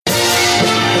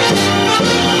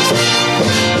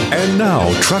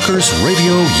now, Truckers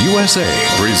Radio USA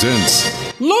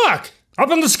presents... Look!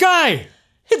 Up in the sky!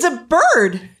 It's a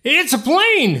bird! It's a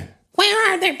plane!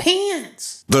 Where are their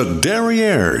pants? The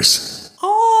Derrieres.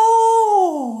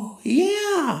 Oh,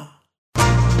 yeah.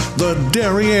 The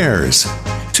Derrieres.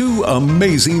 Two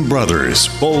amazing brothers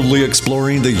boldly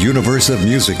exploring the universe of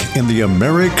music in the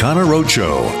Americana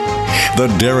Roadshow. The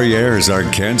Derrieres are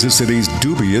Kansas City's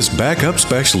dubious backup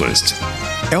specialists.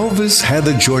 Elvis had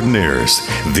the Jordanaires.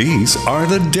 These are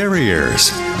the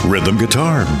Derrieres. Rhythm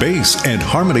guitar, bass, and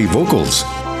harmony vocals.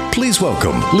 Please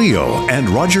welcome Leo and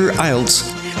Roger Iltz,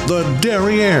 the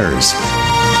Derrieres.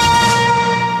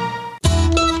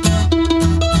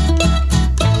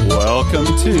 Welcome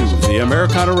to the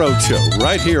Americana Roadshow,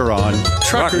 right here on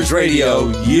Truckers Radio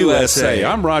USA.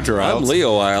 I'm Roger Iltz. I'm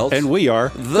Leo Iltz. And we are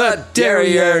the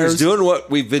Derrieres, doing what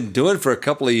we've been doing for a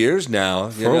couple of years now.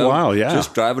 For a while, yeah.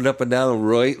 Just driving up and down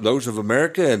the roads of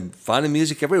America and finding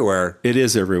music everywhere. It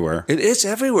is everywhere. It is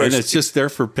everywhere. And it's just there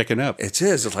for picking up. It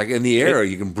is. It's like in the air.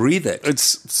 You can breathe it.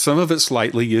 It's some of it's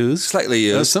slightly used. Slightly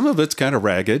used. Some of it's kind of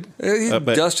ragged. You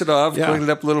dust it off, clean it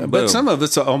up a little bit. But some of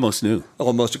it's almost new.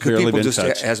 Almost. Because Barely people been just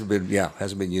touched. hasn't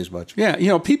been used much.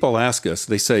 Yeah, people ask us,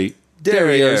 they say,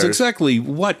 Derrieres, exactly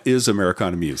what is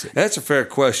Americana music? That's a fair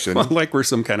question. Well, like we're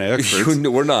some kind of experts.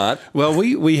 We're not. Well,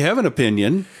 we have an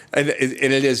opinion. And it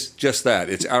is just that.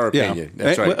 It's our opinion. Yeah.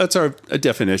 That's right. Well, that's our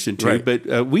definition, too. Right.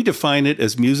 But we define it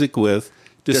as music with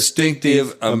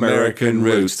distinctive American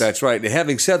roots. That's right. And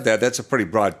having said that, that's a pretty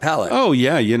broad palette. Oh,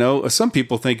 yeah. Some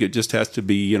people think it just has to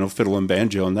be, fiddle and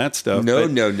banjo and that stuff. No.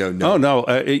 Oh, no.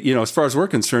 As far as we're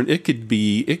concerned, it could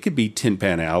be Tin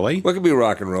Pan Alley. Well, it could be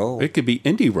rock and roll. It could be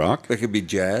indie rock. It could be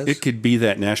jazz. It could be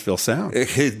that Nashville sound. It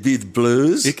could be the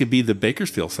blues. It could be the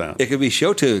Bakersfield sound. It could be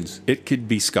show tunes. It could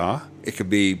be ska. It could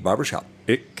be barbershop.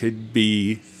 It could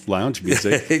be lounge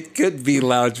music. It could be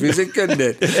lounge music, couldn't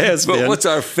it? It has but been. What's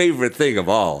our favorite thing of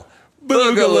all?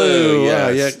 Boogaloo.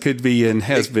 Yes. Yeah, it could be and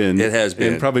has been. It has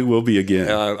been. And probably will be again.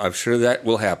 I'm sure that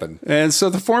will happen. And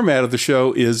so the format of the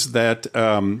show is that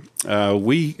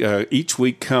we each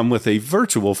week come with a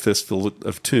virtual fistful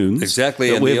of tunes. Exactly.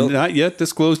 That and we have not yet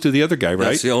disclosed to the other guy, right?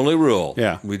 That's the only rule.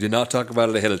 Yeah. We do not talk about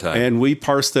it ahead of time. And we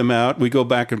parse them out. We go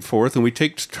back and forth, and we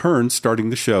take turns starting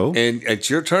the show. And it's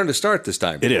your turn to start this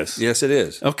time. It is. Yes, it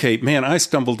is. Okay, man, I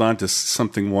stumbled onto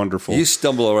something wonderful. You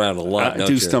stumble around a lot, don't you? I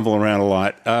do stumble around a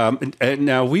lot. And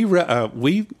now we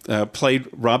played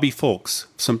Robbie Fulks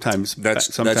sometimes.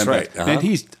 That's back. right. And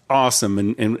he's awesome,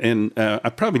 and I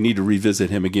probably need to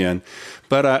revisit him again.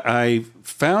 But I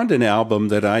found an album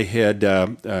that I had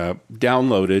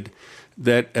downloaded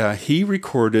that he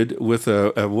recorded with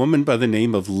a woman by the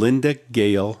name of Linda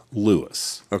Gale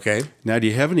Lewis. Okay. Now, do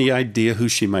you have any idea who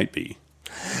she might be?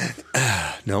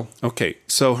 No. Okay,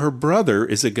 so her brother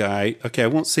is a guy, I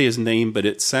won't say his name, but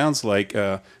it sounds like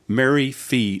Mary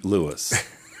Fee Lewis.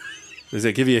 Does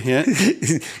that give you a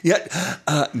hint? Yeah.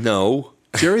 No.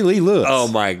 Jerry Lee Lewis. Oh,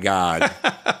 my God.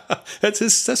 That's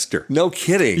his sister. No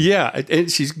kidding. Yeah, and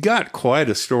she's got quite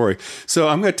a story. So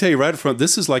I'm going to tell you right up front,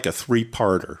 this is like a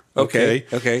three-parter.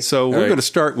 Okay. So we're going to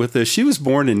start with this. She was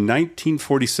born in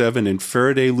 1947 in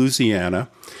Faraday, Louisiana,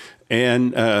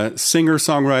 and singer,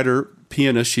 songwriter,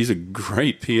 pianist. She's a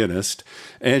great pianist,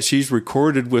 and she's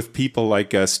recorded with people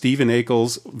like Stephen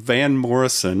Ackles, Van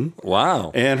Morrison,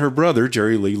 wow, and her brother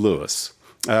Jerry Lee Lewis.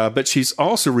 But she's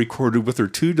also recorded with her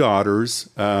two daughters,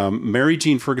 Mary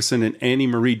Jean Ferguson and Annie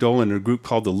Marie Dolan, in a group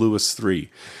called the Lewis Three.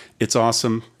 It's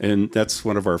awesome, and that's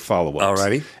one of our follow-ups.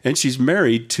 Alrighty. And she's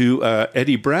married to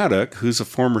Eddie Braddock, who's a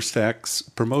former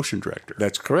Stax promotion director.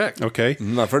 That's correct. Okay.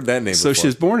 I've heard that name So before. she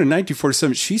was born in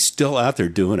 1947. She's still out there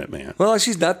doing it, man. Well,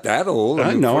 she's not that old.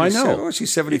 I know. Oh,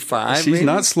 she's 75, She's maybe?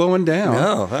 not slowing down.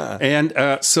 No. Huh. And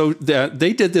so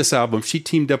they did this album. She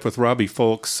teamed up with Robbie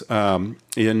Fulks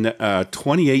in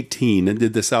 2018 and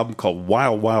did this album called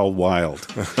Wild, Wild, Wild.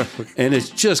 And it's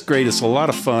just great. It's a lot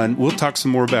of fun. We'll talk some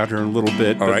more about her in a little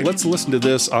bit. All right. Let's listen to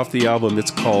this off the album.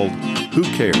 It's called Who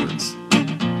Cares?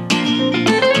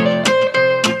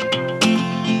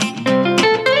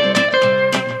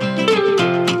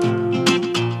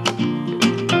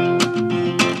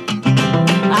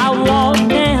 I walk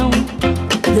down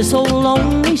this old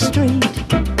lonely street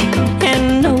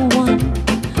and no one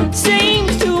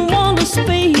seems to want to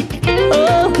speak.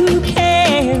 Oh, who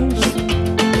cares?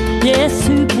 Yes,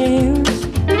 who cares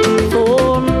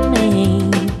for me?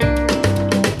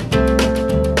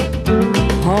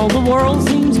 All the world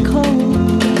seems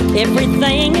cold,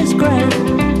 everything is gray,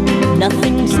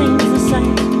 nothing seems the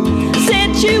same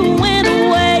since you went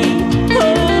away.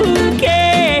 Oh, who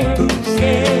cares?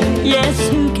 Yes,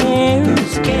 who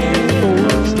cares for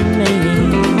me?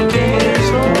 Who cares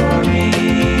for me?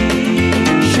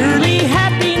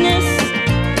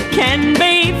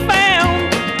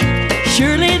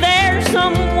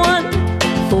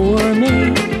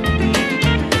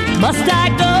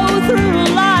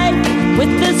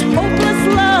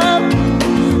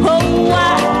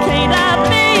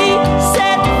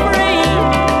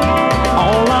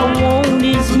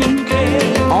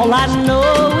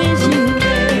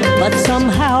 but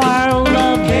somehow our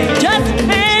love just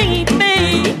can't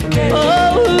be.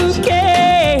 Oh, who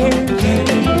cares?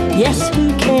 Yes,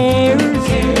 who cares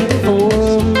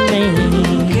for me?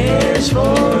 Cares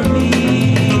for me.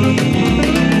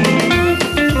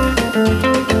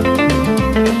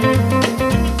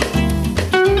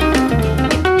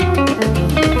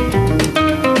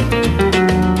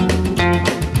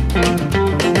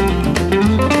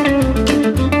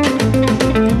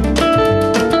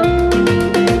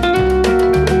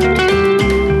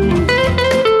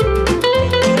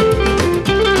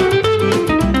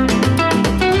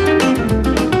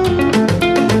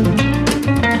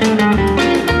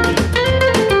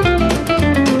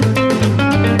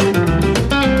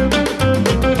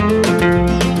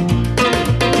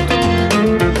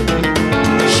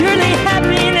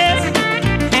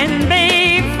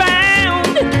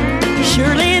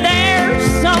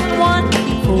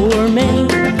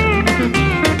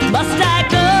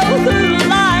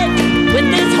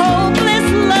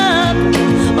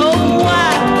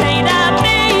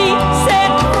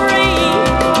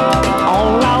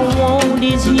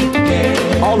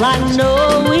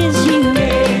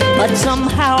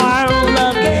 Somehow our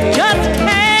love just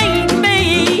can't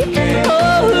be.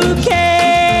 Oh, who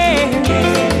cares?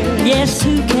 Yes,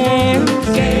 who cares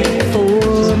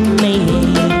for me?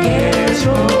 Cares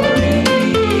for me.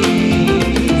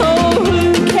 Oh,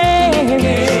 who cares?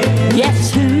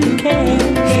 Yes, who cares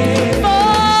for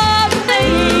me?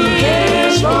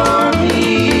 Cares for me.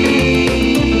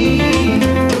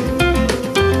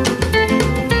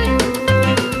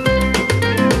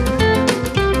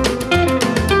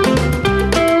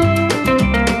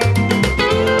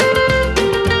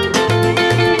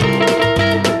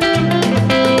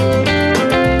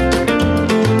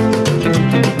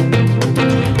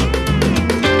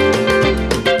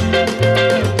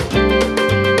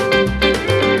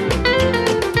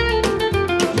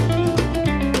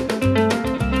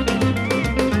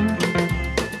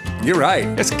 You're right.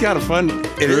 It's got a fun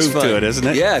It is groove fun. to it, isn't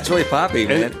it? Yeah, it's really poppy,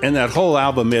 man. And that whole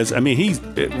album is, I mean,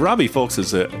 Robbie Folks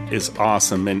is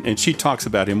awesome, and she talks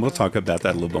about him. We'll talk about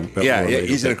that a little bit more later.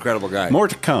 He's an incredible guy. More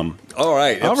to come. All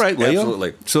right. All right, Leo.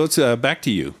 Absolutely. So it's back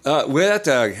to you.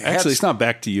 Actually, it's not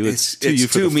back to you. It's to it's you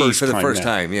for to the me first for the time first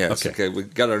now. time, yes. Okay, we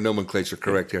got our nomenclature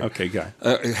correct here. Okay, guy.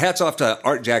 Hats off to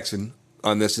Art Jackson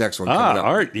on this next one coming up.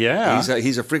 Art, yeah.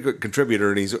 He's a frequent contributor,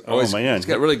 and he's always he's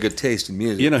got really good taste in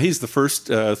music. You know, he's the first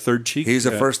third cheek. He's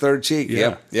the first third cheek.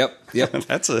 Yeah. Yep.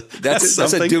 that's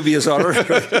a dubious honor.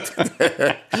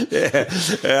 Yeah,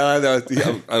 I know.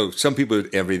 Oh, some people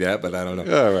would envy that, but I don't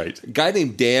know. All right. A guy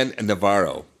named Dan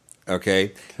Navarro.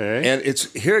 Okay. And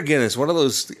it's here again. It's one of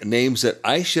those names that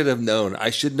I should have known.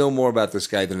 I should know more about this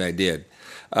guy than I did.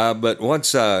 But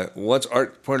once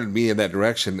Art pointed me in that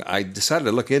direction, I decided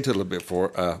to look into it a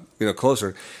little bit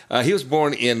closer. He was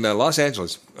born in Los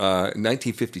Angeles in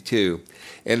 1952,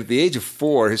 and at the age of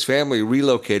 4, his family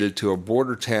relocated to a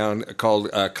border town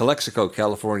called Calexico,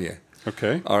 California.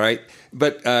 Okay. All right.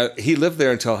 But he lived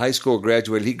there until high school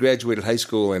graduated. He graduated high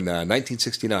school in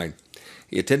 1969.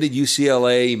 He attended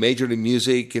UCLA, he majored in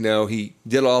music, he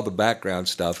did all the background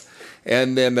stuff.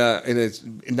 And then in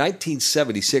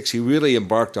 1976, he really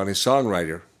embarked on his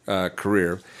songwriter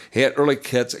career. He had early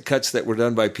cuts that were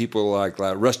done by people like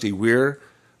Rusty Weir,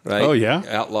 right? Oh, yeah.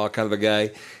 Outlaw kind of a guy.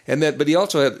 But he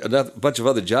also had a bunch of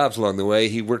other jobs along the way.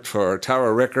 He worked for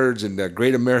Tower Records and the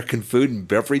Great American Food and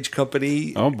Beverage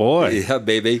Company. Oh, boy. Yeah,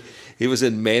 baby. He was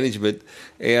in management.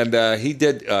 And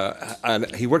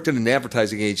he worked in an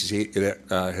advertising agency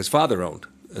that his father owned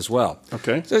as well.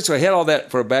 Okay. So he had all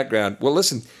that for a background. Well,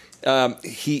 listen,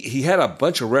 he had a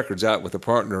bunch of records out with a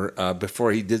partner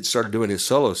before he started doing his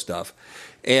solo stuff.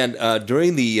 And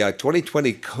during the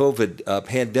 2020 COVID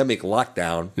pandemic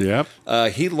lockdown,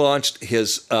 he launched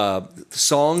his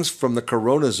Songs from the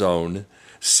Corona Zone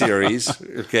series.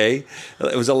 Okay,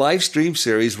 it was a live stream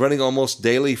series running almost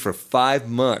daily for 5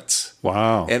 months.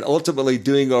 Wow! And ultimately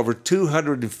doing over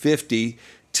 250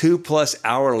 2+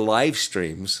 hour live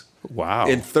streams. Wow!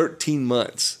 In 13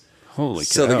 months. Holy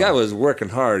cow. So the guy was working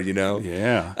hard,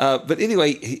 Yeah. But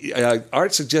anyway,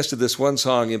 Art suggested this one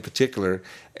song in particular,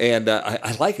 and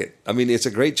I like it. I mean, it's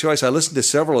a great choice. I listened to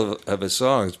several of his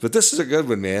songs, but this is a good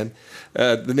one, man.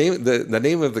 The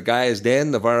name of the guy is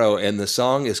Dan Navarro, and the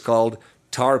song is called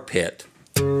Tar Pit.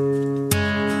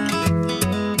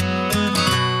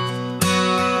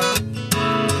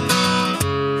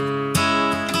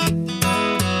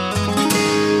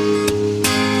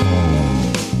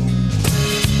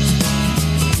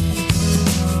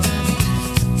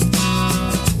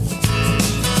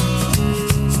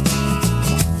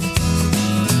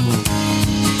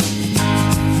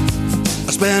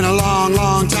 Spent a long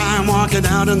long, long time walking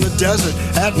out in the desert.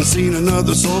 Hadn't seen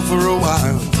another soul for a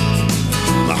while.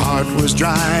 My heart was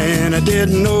dry and I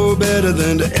didn't know better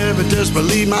than to ever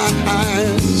disbelieve my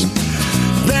eyes.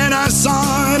 Then I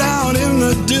saw it out in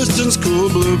the distance, cool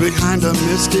blue behind a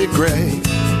misty gray.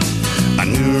 I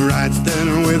knew right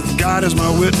then, with God as my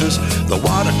witness, the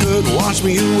water could wash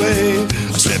me away.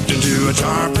 I slipped into a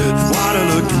tar pit, water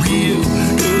looked real,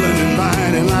 cool and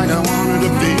inviting like I wanted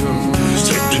to feel.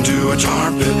 Slipped into a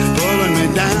tar pit, pulling me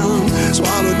down,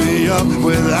 swallowed me up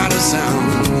without a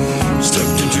sound.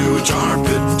 Slipped into a tar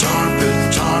pit, tar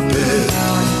pit, tar pit.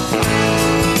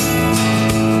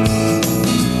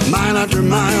 Mile after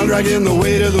mile, dragging the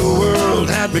weight of the world,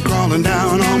 had me crawling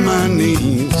down on my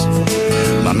knees.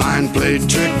 My mind played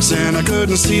tricks and I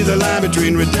couldn't see the line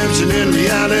between redemption and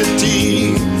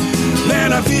reality.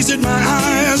 Then I feasted my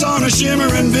eyes on a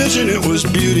shimmering vision. It was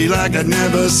beauty like I'd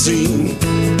never seen.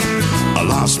 I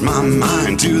lost my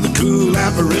mind to the cool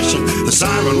apparition. The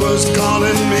siren was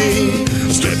calling me.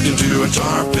 I slipped into a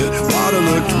tar pit. Water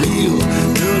looked real,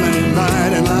 cool and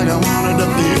inviting like I wanted to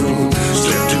feel.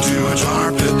 Slipped into a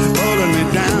tar pit, pulling me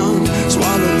down,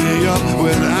 swallowed me up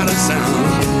without a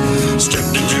sound.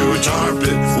 Stepped into a tar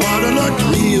pit. Water looked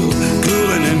real, cool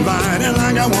and inviting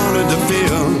like I wanted to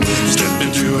feel. Stepped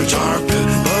into a tar pit,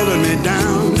 pulling me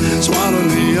down, swallowed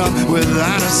me up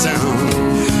without a sound.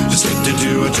 Slipped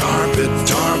into a tar pit,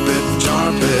 tar pit,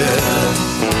 tar pit.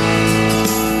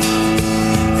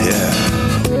 Yeah.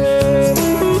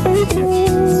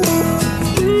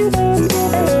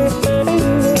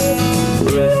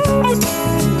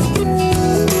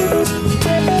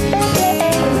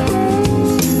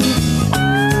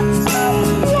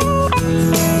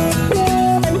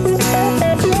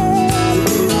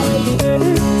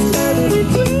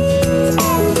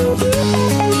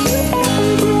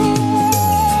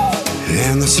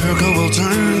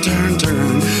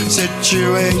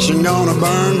 Situation gonna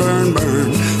burn, burn,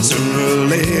 burn. Sooner or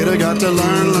later got to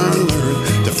learn, learn,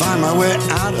 learn to find my way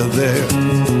out of there.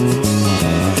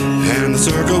 And the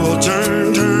circle will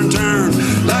turn, turn, turn.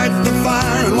 Light the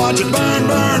fire and watch it burn,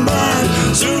 burn,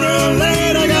 burn. Sooner or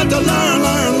later got to learn,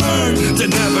 learn, learn to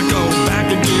never go back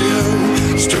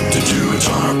again. Stripped into a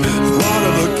tar pit,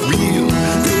 water looked real,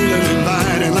 cool and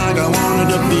inviting like I wanted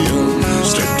to feel.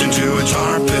 Stripped into a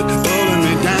tar pit, pulling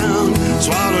me down,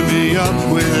 swallowed me up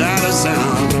without a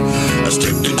sound. I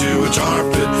slipped into a tar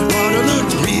pit, water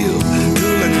looked real,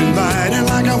 cool and inviting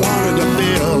like I wanted to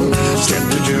feel.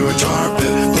 Slipped into a tar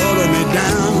pit, pulling me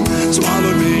down,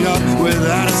 swallowed me up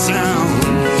without a sound.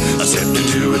 I slipped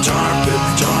into a tar pit,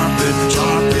 tar pit,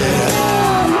 tar pit.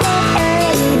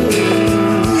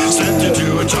 Slipped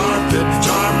into a tar pit,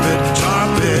 tar pit, tar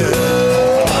pit.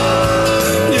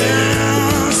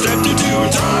 Yeah, stepped into a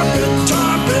tar pit,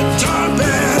 tar pit, tar pit.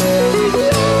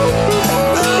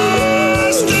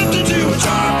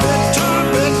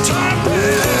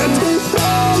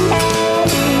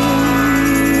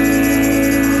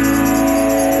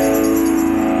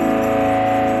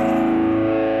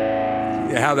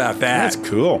 How about that? That's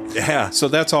cool. Yeah. So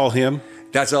that's all him?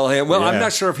 That's all him. Well, Yeah. I'm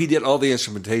not sure if he did all the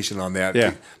instrumentation on that.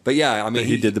 Yeah. But yeah, I mean,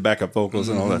 He did the backup vocals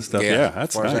and all that stuff. Yeah,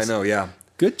 that's as far nice. as I know, yeah.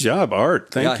 Good job, Art.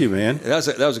 Thank Yeah, you, man.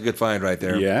 That was a good find right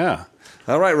there. Yeah.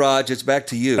 All right, Raj, it's back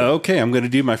to you. Okay, I'm going to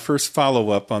do my first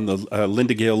follow-up on the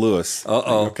Linda Gale Lewis.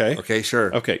 Uh-oh. Okay? Okay,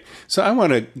 sure. Okay. So I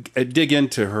want to dig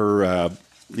into her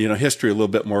history a little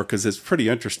bit more because it's pretty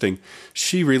interesting.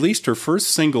 She released her first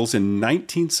singles in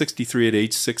 1963 at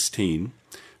age 16.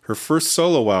 Her first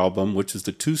solo album, which is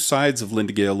The Two Sides of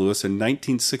Linda Gale Lewis, in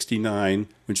 1969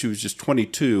 when she was just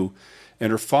 22.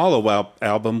 And her follow-up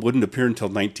album wouldn't appear until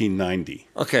 1990.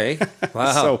 Okay.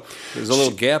 Wow. So there's a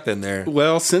little gap in there.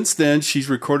 Well, since then, she's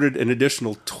recorded an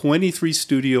additional 23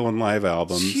 studio and live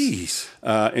albums. Jeez.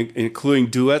 Including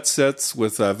duet sets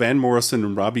with Van Morrison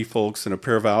and Robbie Folks, and a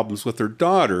pair of albums with her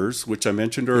daughters, which I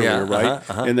mentioned earlier, right?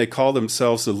 And they call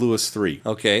themselves the Lewis Three.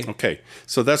 Okay. Okay.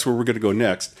 So that's where we're going to go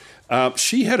next.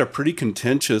 She had a pretty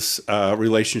contentious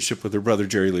relationship with her brother,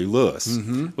 Jerry Lee Lewis,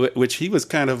 which he was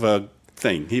kind of a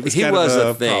thing. He was kind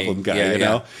of a problem guy, you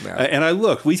know? Yeah. And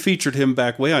we featured him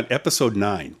back way on episode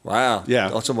 9. Wow. Yeah.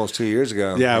 That's almost 2 years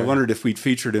ago. Yeah, I wondered if we'd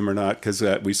featured him or not, because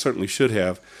we certainly should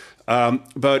have.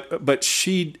 But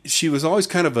she was always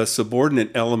kind of a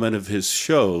subordinate element of his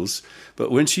shows.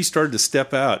 But when she started to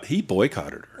step out, he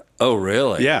boycotted her. Oh,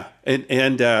 really? Yeah, and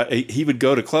he would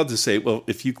go to clubs and say, "Well,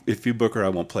 if you book her, I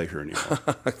won't play her anymore."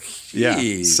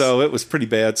 Yeah, so it was pretty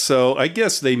bad. So I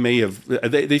guess they may have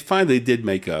they finally did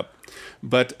make up,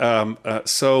 but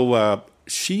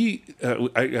she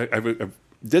I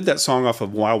did that song off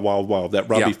of Wild Wild Wild, that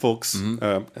Robbie Folks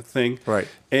thing, right?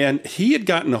 And he had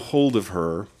gotten a hold of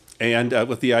her and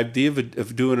with the idea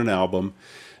of doing an album.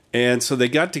 And so they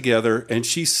got together, and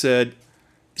she said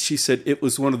it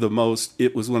was one of the most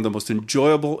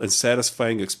enjoyable and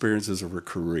satisfying experiences of her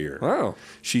career. Wow.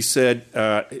 She said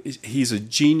he's a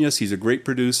genius. He's a great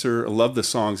producer. I love the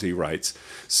songs he writes.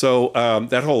 So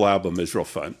that whole album is real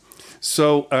fun.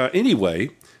 So anyway,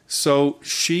 so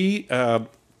she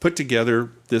put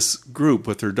together this group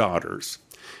with her daughters,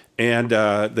 and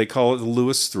they call it the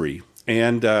Lewis Three.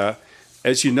 And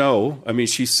as you know, I mean,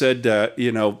 she said,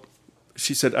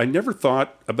 she said, I never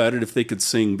thought about it if they could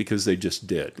sing because they just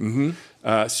did.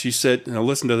 Mm-hmm. She said, now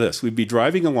listen to this. We'd be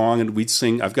driving along and we'd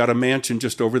sing, I've got a mansion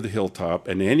just over the hilltop,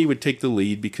 and Annie would take the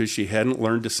lead because she hadn't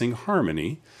learned to sing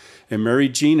harmony, and Mary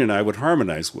Jean and I would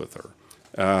harmonize with her.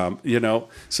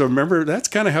 So remember, that's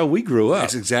kind of how we grew up.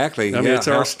 That's exactly. I mean, it's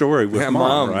our story with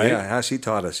mom, right? Yeah, how she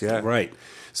taught us, yeah. Right.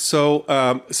 So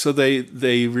so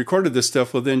they recorded this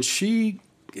stuff. Well, then she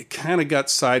kind of got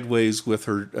sideways with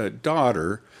her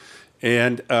daughter,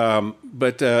 and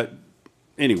but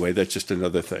anyway, that's just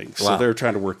another thing. Wow. So they're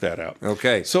trying to work that out.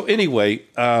 Okay. So anyway,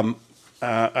 I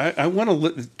want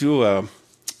to do a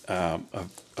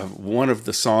one of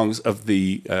the songs of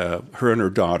the her and her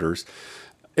daughters.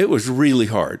 It was really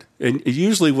hard. And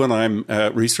usually when I'm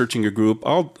researching a group,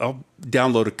 I'll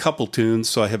download a couple tunes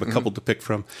so I have a couple to pick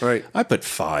from. Right. I put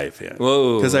 5 in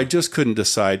Whoa. because I just couldn't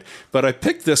decide. But I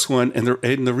picked this one, and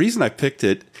the reason I picked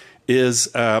it is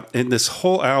in this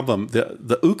whole album,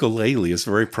 the ukulele is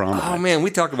very prominent. Oh, man, we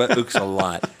talk about ooks a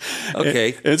lot.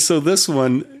 Okay. And so this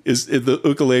one the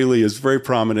ukulele is very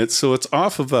prominent. So it's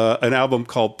off of an album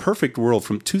called Perfect World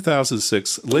from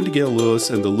 2006. Linda Gail Lewis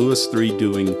and the Lewis Three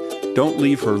doing Don't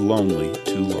Leave Her Lonely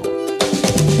Too Long.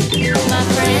 My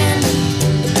friend,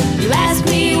 you ask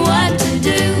me what to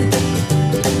do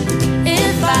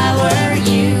if I were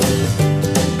you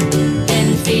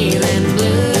and feeling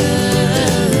blue.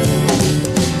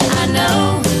 I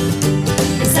know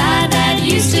inside that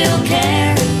you still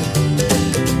care.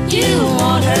 You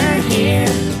want her here,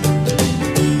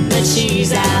 but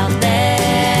she's out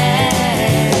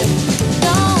there.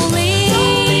 Don't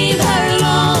leave her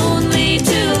lonely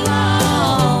too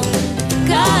long,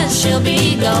 'cause she'll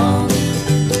be gone,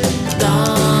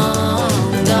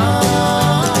 gone,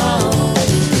 gone.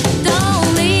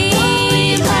 Don't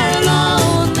leave her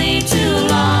lonely too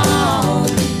long,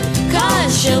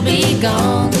 'cause she'll be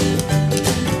gone,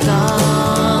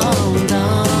 gone,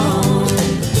 gone.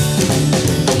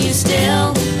 You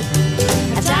still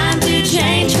have time to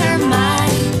change her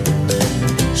mind.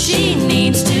 She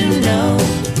needs to know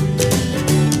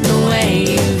the way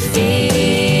you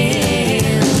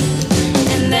feel,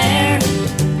 and there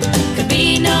could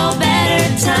be no better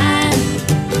time.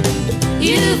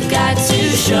 You've got to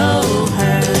show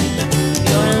her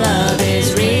your love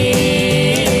is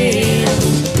real.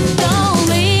 Don't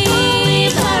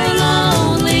leave her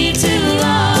lonely too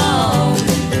long,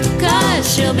 'cause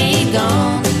she'll be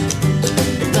gone,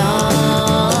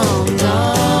 gone,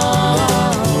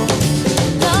 gone.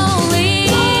 Don't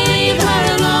leave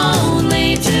her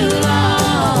lonely too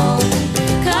long,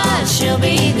 'cause she'll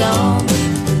be gone,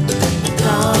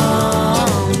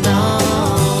 gone, gone.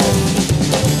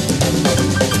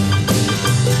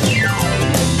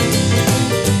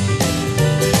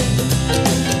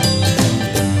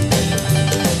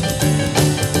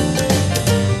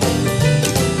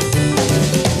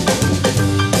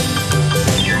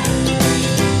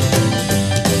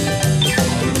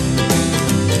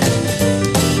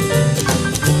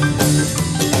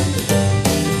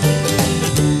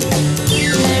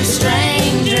 There's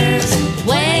strangers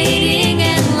waiting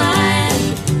in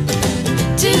line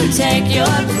to take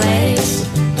your place,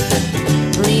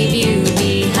 leave you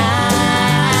behind.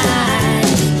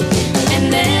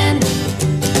 And then,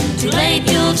 too late,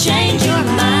 you'll change your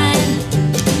mind.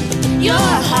 Your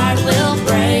heart will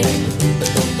break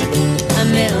a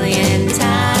million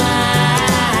times.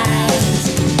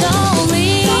 Don't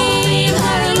leave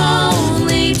her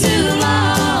lonely too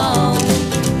long,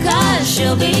 'cause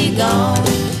she'll be gone,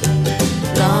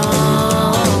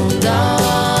 gone,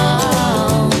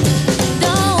 gone.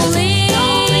 Don't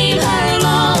leave her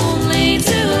lonely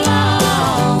too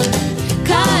long,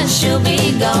 'cause she'll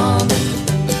be gone,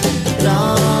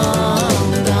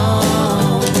 gone,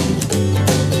 gone.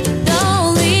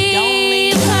 Don't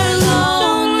leave her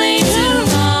lonely too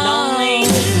long,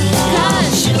 'cause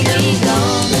she'll be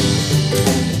gone,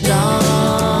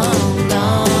 gone,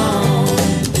 gone.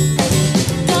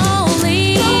 Don't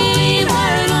leave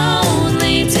her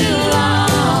lonely too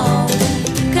long,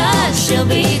 'cause she'll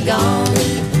be gone,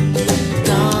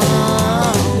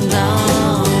 gone,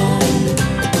 gone.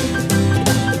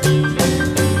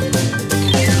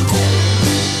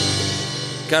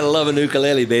 Gotta love an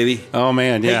ukulele, baby. Oh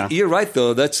man, yeah. Hey, you're right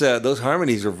though. That's those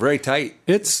harmonies are very tight.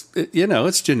 It's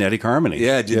genetic harmony.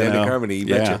 Yeah, genetic harmony. You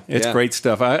betcha. It's great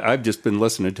stuff. I've just been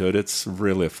listening to it. It's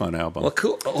really a fun album. Well,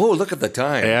 cool. Oh, look at the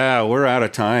time. Yeah, we're out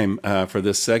of time for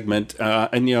this segment,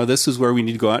 and this is where we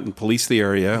need to go out and police the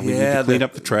area. We need to clean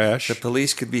up the trash. The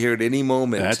police could be here at any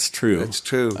moment. That's true. That's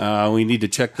true. We need to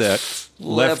check that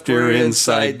left ear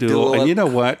inside duel. And you know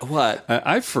what? What?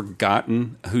 I've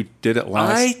forgotten who did it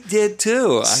last. I did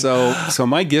too. So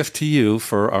my gift to you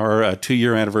for our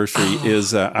 2-year anniversary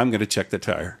is I'm going to check the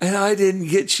tire. And I didn't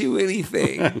get you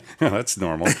anything. That's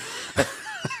normal.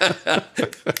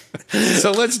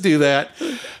 So let's do that,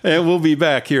 and we'll be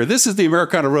back here. This is the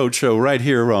Americana Roadshow right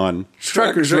here on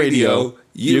Truckers Radio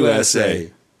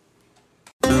USA.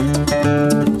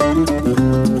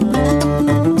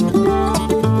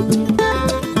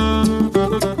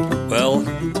 Well,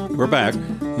 we're back.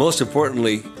 Most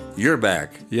importantly, you're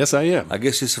back. Yes, I am. I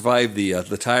guess you survived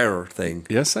the tire thing.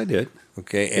 Yes, I did.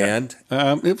 Okay, Yeah. and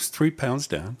it was 3 pounds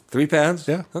down. 3 pounds?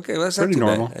 Yeah. Okay, well, that's Pretty not too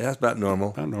normal. bad. That's about normal.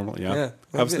 About normal, yeah. Yeah.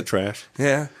 How's the Good. trash?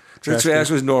 Yeah. The Trash trash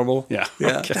good? was normal. Yeah.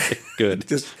 Yeah. Okay. Good.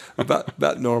 Just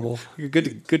about normal.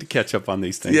 Good to catch up on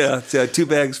these things. Yeah. 2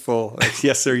 bags full.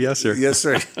 Yes, sir. Yes, sir. Yes,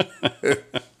 sir.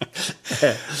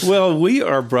 Well, we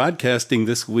are broadcasting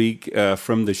this week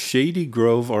from the Shady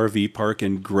Grove RV Park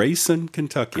in Grayson,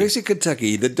 Kentucky. Grayson,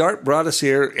 Kentucky. The DART brought us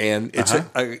here, and it's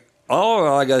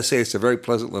all I got to say, it's a very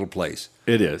pleasant little place.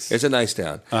 It is. It's a nice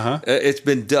town. Uh-huh. It's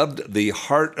been dubbed the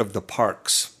heart of the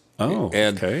parks. Oh,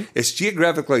 and okay. It's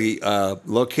geographically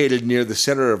located near the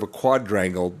center of a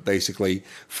quadrangle, basically,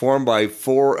 formed by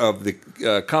 4 of the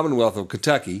Commonwealth of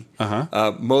Kentucky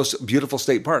most beautiful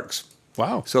state parks.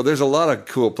 Wow. So there's a lot of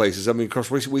cool places. I mean, of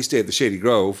course, we stay at the Shady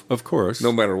Grove. Of course.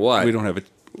 No matter what. We don't have an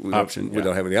option. We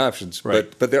don't have any options.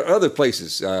 Right. But there are other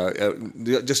places,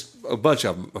 just a bunch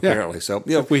of them, apparently. So,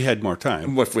 if we had more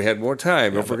time. If we had more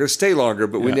time. If we're going to stay longer,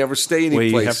 but we never stay any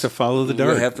place. We have to follow the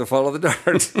dart. We have to follow the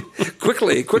dart.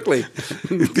 Quickly. Quickly,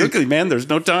 man, there's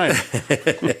no time.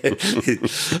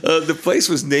 The place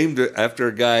was named after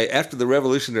a guy after the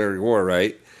Revolutionary War,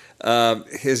 right?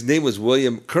 His name was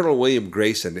Colonel William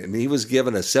Grayson, and he was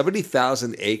given a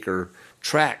 70,000-acre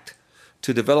tract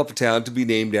to develop a town to be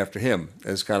named after him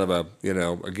as kind of a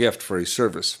gift for his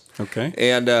service. Okay.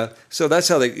 And so that's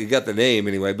how they got the name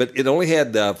anyway. But it only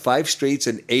had 5 streets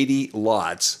and 80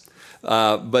 lots.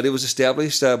 But it was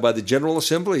established by the General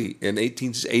Assembly in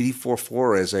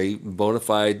 1884 as a bona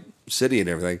fide city and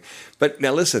everything. But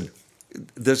now listen,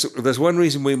 there's one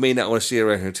reason we may not want to stay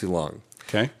around here too long.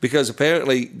 Okay. Because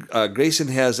apparently Grayson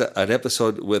has an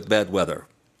episode with bad weather.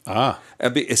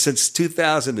 Since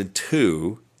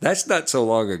 2002, that's not so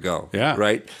long ago. Yeah.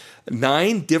 Right?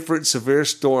 9 different severe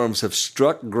storms have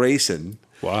struck Grayson.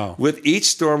 Wow. With each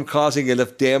storm causing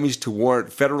enough damage to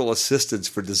warrant federal assistance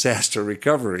for disaster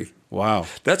recovery. Wow.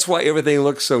 That's why everything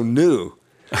looks so new.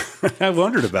 I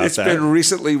wondered about It's that. been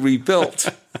recently rebuilt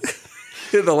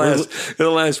in the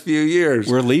last few years.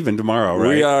 We're leaving tomorrow, right?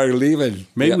 We are leaving.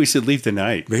 Maybe we should leave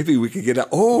tonight. Maybe we could get out.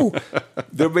 Oh,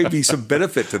 there may be some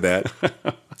benefit to that.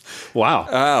 Wow.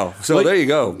 Wow. So there you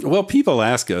go. Well, people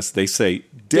ask us, they say,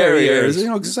 Derrieres.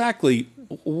 Exactly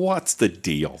what's the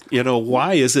deal?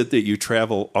 Why is it that you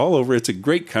travel all over? It's a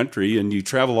great country and you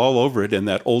travel all over it in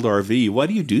that old RV. Why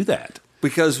do you do that?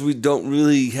 Because we don't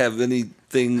really have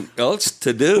anything else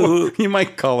to do. You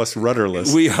might call us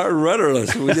rudderless. We are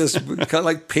rudderless. We just kind of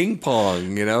like ping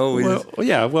pong,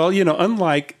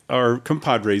 Unlike our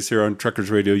compadres here on Truckers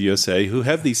Radio USA who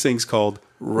have these things called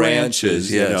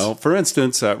ranches. Yes. For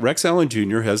instance, Rex Allen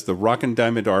Jr. has the Rockin'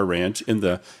 Diamond R Ranch in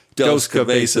the Dos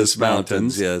Cabezas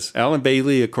Mountains. Yes. Alan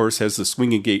Bailey, of course, has the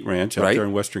Swinging Gate Ranch out there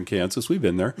in western Kansas. We've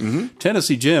been there. Mm-hmm.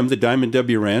 Tennessee Jim, the Diamond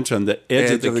W Ranch on the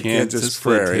edge of the Kansas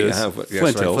Prairie.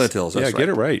 Flint Hills. Flint Hills. That's Get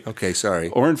it right. Okay, sorry.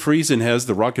 Orrin Friesen has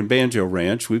the Rockin' Banjo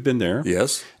Ranch. We've been there.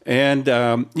 Yes. And,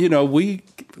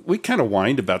 we kind of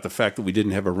whined about the fact that we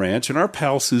didn't have a ranch, and our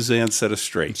pal Suzanne set us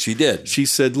straight. She did. She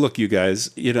said, look, you guys,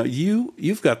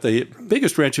 you've got the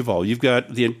biggest ranch of all. You've got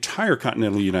the entire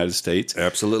continental United States.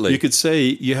 Absolutely. You could say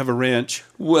you have a ranch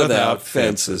without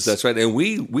fences. That's right. And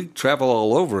we travel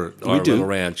all over our little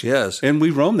ranch, yes. And we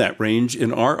roam that range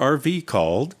in our RV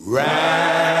called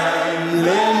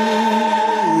Ramblin'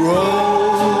 Rose.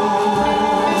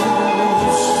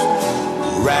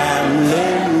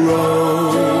 Ramblin'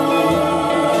 Rose.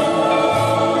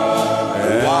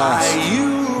 Why you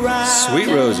ride? Sweet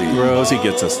Rosie. Rosie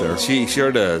gets us there. She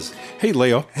sure does. Hey,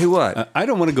 Leo. Hey, what? I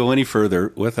don't want to go any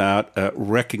further without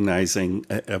recognizing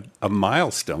a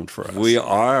milestone for us. We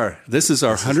are. This is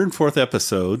our 104th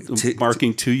episode,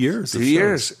 marking 2 years. 2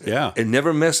 years. Yeah. And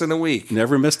never missing a week.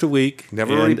 Never missed a week.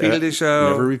 Never repeated a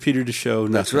show. Never repeated a show.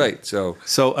 Nothing. That's right.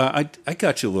 So I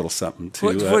got you a little something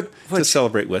to what-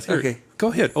 celebrate with. Here, Okay.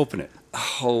 Go ahead. Open it.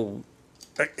 Oh,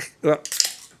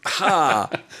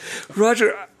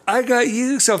 Roger, I got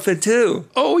you something too.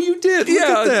 Oh, you did. Look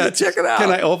at that. Check it out. Can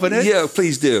I open it? Yeah,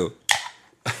 please do.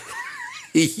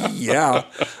 Yeah.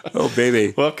 Oh,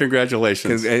 baby. Well,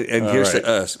 congratulations. And here's to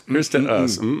us. Here's to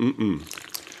us.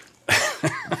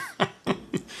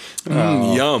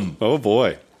 Yum. Oh,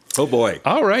 boy. Oh, boy.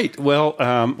 All right. Well,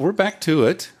 we're back to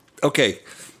it. Okay.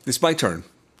 It's my turn.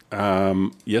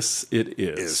 Yes, it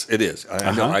is. It is.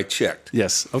 I know. I checked.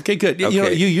 Yes. Okay, good. Okay. You know,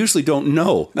 you usually don't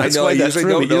know. That's know, why I that's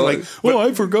usually really don't know. You're like, well,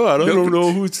 I forgot. I don't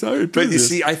know who's tired. But you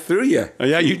see, I threw you.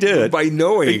 Yeah, you did. By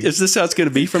knowing. Is this how it's going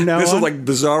to be from now This on? is like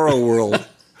Bizarro World.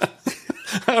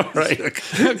 All right.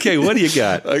 Okay, what do you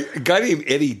got? A guy named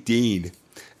Eddie Dean.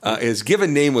 His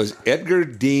given name was Edgar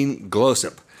Dean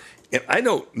Glossop. And I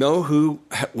don't know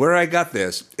where I got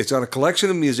this. It's on a collection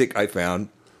of music I found.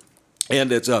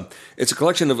 And it's a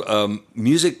collection of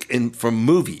music from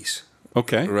movies.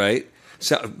 Okay. Right?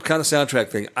 Kind of soundtrack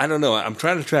thing. I don't know. I'm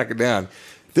trying to track it down.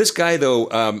 This guy,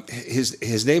 though,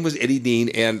 his name was Eddie Dean,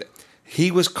 and he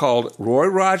was called Roy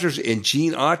Rogers and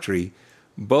Gene Autry.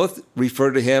 Both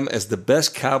refer to him as the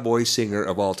best cowboy singer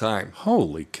of all time.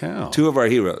 Holy cow. Two of our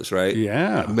heroes, right?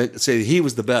 Yeah. Say he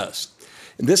was the best.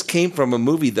 And this came from a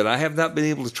movie that I have not been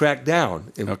able to track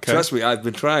down. And trust me, I've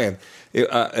been trying.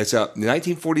 It's a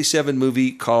 1947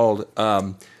 movie called,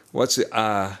 what was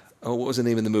the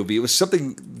name of the movie? It was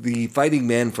something, The Fighting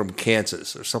Man from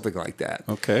Kansas or something like that.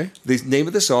 Okay. The name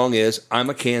of the song is I'm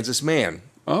a Kansas Man.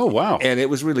 Oh, wow. And it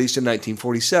was released in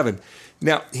 1947.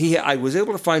 Now, I was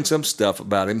able to find some stuff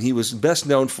about him. He was best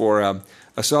known for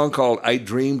a song called I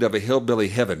Dreamed of a Hillbilly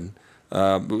Heaven.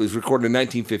 It was recorded in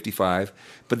 1955,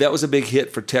 but that was a big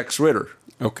hit for Tex Ritter.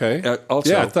 Okay. Also,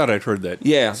 yeah, I thought I'd heard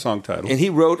that song title. And he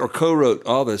wrote or co-wrote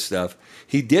all this stuff.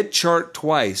 He did chart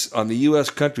twice on the U.S.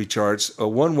 country charts.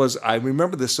 One was, I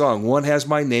remember this song, one has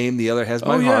my name, the other has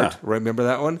my heart. Remember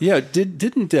that one? Yeah,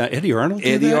 didn't Eddie Arnold do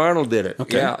that? Eddie Arnold did it,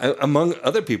 okay. Yeah, among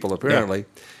other people apparently. Yeah.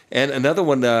 And another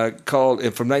one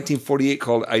from 1948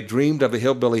 called I Dreamed of a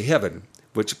Hillbilly Heaven,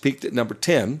 which peaked at number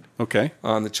 10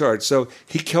 on the chart. So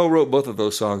he co-wrote both of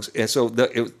those songs. And so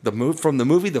from the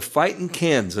movie The Fightin'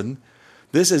 Kansan,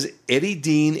 this is Eddie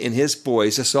Dean and His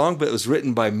Boys, a song that was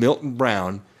written by Milton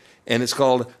Brown, and it's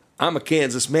called I'm a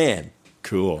Kansas Man.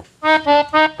 Cool. I'm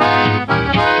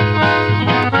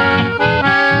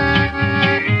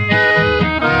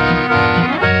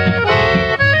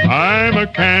a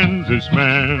Kansas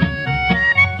man,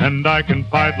 and I can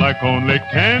fight like only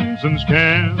Kansans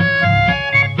can.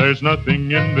 There's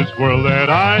nothing in this world that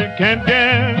I can't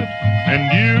get,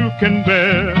 and you can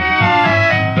bet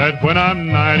that when I'm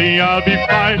 90 I'll be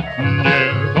fighting,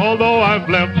 yes. Although I've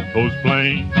left those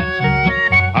plains,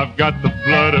 I've got the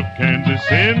blood of Kansas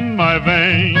in my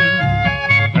veins.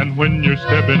 And when you're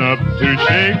stepping up to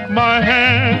shake my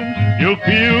hand, you'll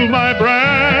feel my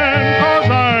brand, 'cause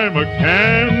I'm a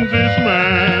Kansas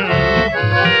man.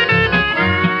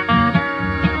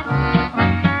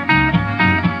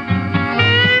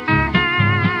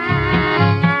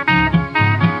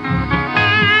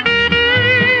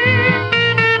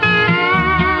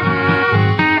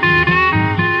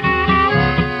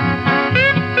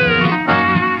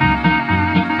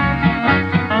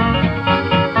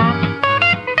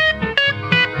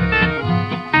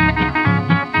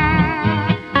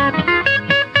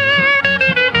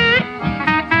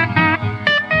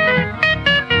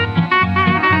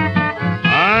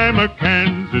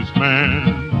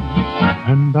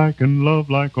 And I can love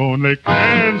like only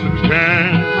Kansans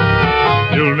can.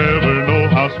 You'll never know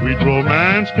how sweet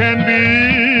romance can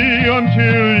be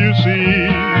until you see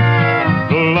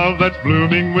the love that's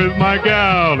blooming with my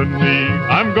gal and me.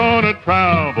 I'm gonna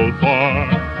travel far.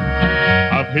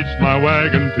 I've hitched my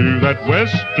wagon to that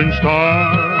western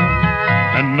star,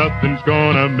 and nothing's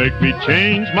gonna make me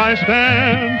change my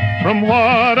stand from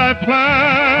what I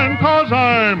planned, 'cause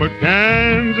I'm a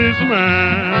Kansas man.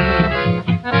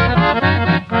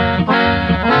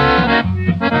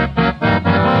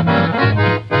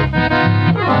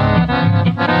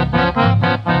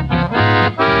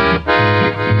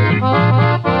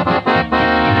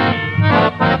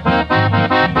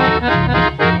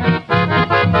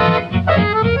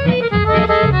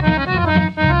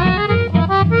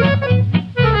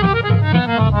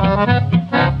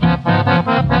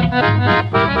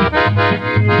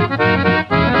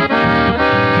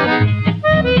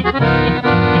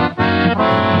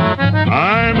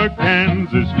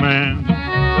 Kansas man.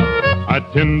 I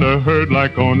tend to herd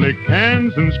like only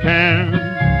Kansans can.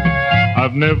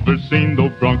 I've never seen no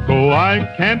bronco I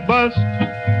can't bust,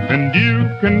 and you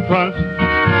can trust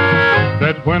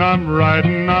that when I'm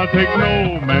riding I'll take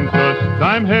no man's dust.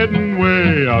 I'm heading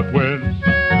way out west.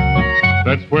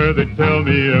 That's where they tell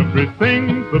me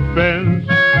everything's the best.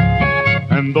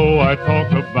 And though I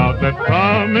talk about that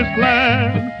promised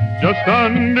land, just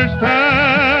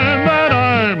understand that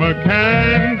I'm a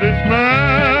Kansas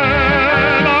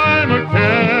man. I'm a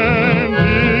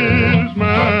Kansas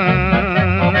man.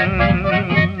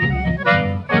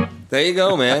 There you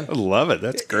go, man. I love it.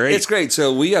 That's great. It's great.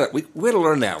 So we got to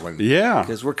learn that one. Yeah.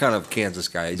 Because we're kind of Kansas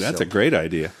guys. That's a great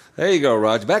idea. There you go,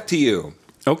 Raj. Back to you.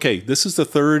 Okay, this is the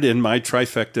third in my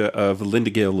trifecta of Linda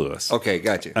Gale Lewis. Okay,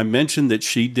 gotcha. I mentioned that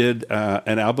she did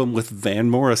an album with Van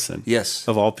Morrison. Yes.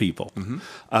 Of all people. Mm-hmm.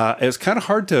 It was kind of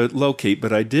hard to locate,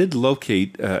 but I did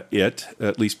locate it,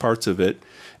 at least parts of it.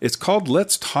 It's called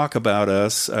Let's Talk About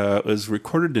Us. It was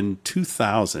recorded in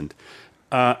 2000.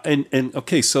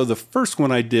 Okay, so the first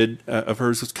one I did of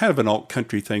hers was kind of an alt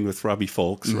country thing with Robbie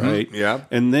Folks, right? Yeah.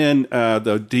 And then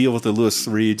the deal with the Lewis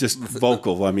Three, just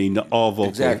vocal. I mean, all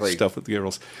vocal stuff with the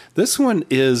girls. This one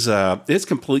is it's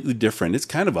completely different. It's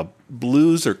kind of a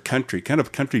blues or country, kind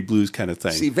of country blues kind of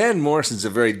thing. See, Van Morrison's a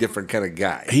very different kind of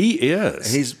guy. He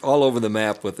is. He's all over the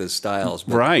map with his styles.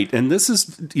 Right, and this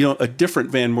is a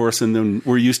different Van Morrison than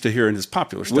we're used to hearing his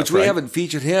popular stuff. Which we haven't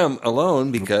featured him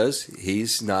alone because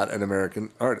he's not an American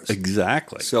artist.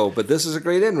 Exactly. So, but this is a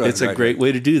great inroad. It's a great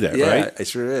way to do that, right? Yeah, it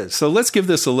sure is. So let's give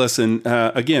this a listen.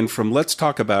 Again, from Let's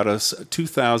Talk About Us,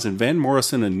 2000, Van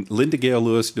Morrison and Linda Gale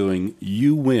Lewis doing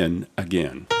You Win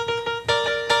Again.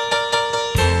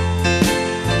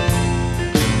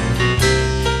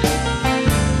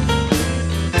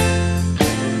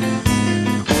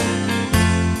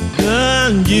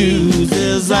 Gun news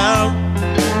is out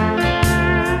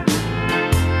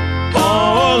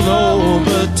all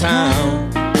over town.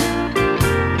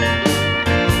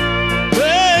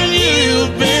 Well,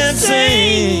 you've been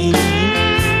saying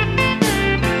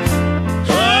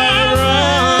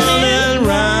running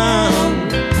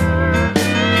round.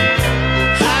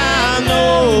 I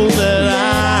know that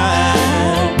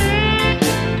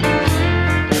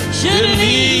I should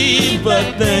leave,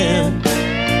 but then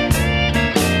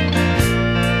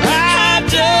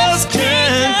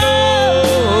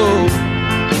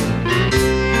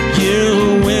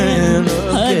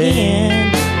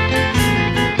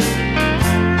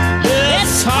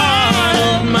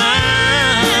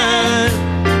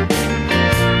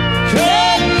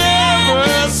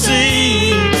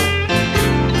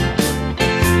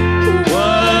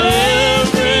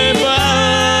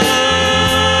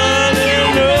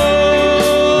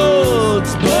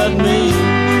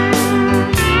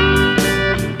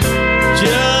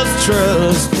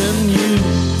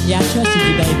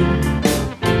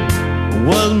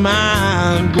was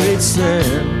my great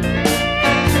sin.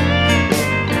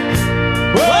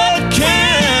 What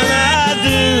can I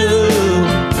do?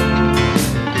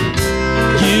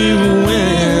 You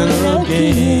win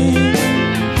again.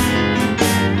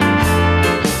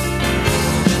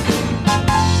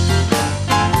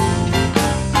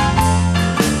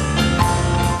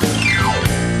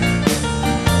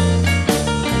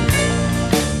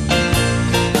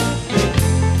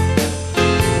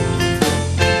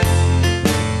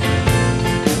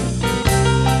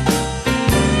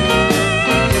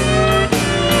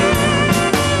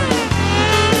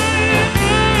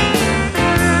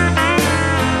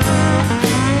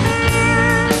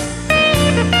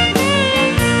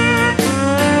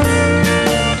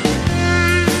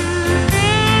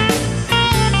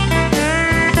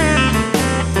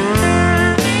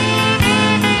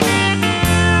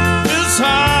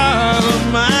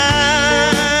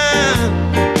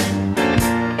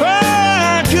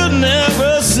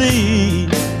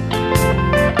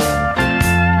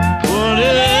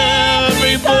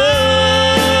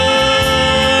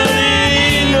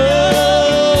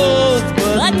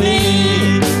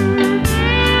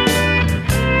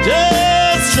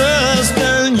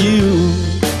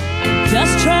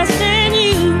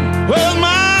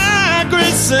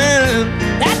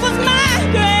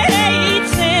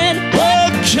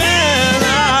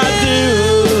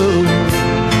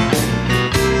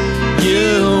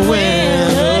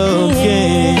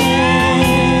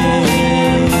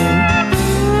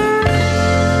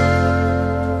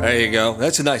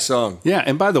 That's a nice song. Yeah,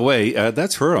 and by the way,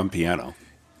 that's her on piano.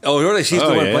 Oh, really? She's the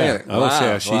one playing it. Oh,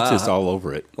 yeah. She's just all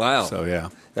over it. Wow. So, yeah.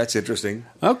 That's interesting.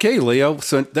 Okay, Leo.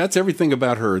 So that's everything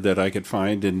about her that I could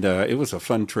find, and it was a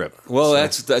fun trip. Well,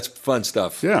 that's fun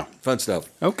stuff. Yeah. Fun stuff.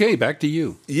 Okay, back to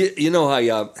you. You know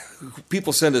how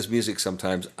people send us music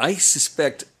sometimes. I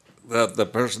suspect the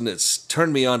person that's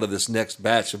turned me on to this next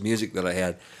batch of music that I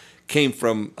had came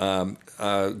from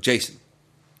Jason.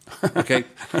 Okay?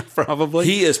 Probably.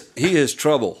 He is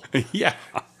trouble. Yeah.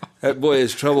 That boy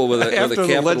is trouble with a After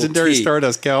capital the legendary T.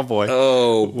 Stardust Cowboy.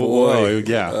 Oh boy, Whoa,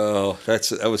 yeah. Oh,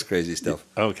 that was crazy stuff.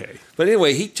 Okay, but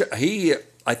anyway, he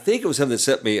I think it was him that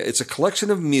sent me. It's a collection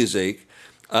of music,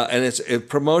 and it's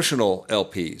promotional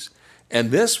LPs. And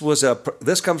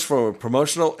this comes from a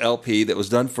promotional LP that was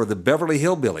done for the Beverly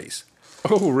Hillbillies.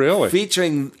 Oh, really?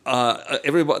 Featuring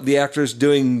everybody, the actors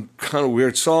doing kind of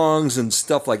weird songs and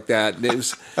stuff like that.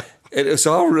 And it was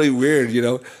all really weird, you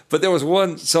know. But there was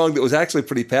one song that was actually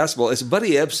pretty passable. It's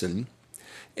Buddy Ebsen,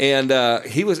 and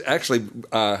he was actually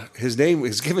his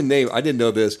given name. I didn't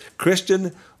know this.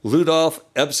 Christian Ludolf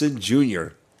Ebsen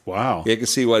Jr. Wow. Yeah, you can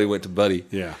see why he went to Buddy.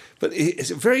 Yeah. But he's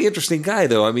a very interesting guy,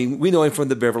 though. I mean, we know him from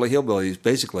the Beverly Hillbillies,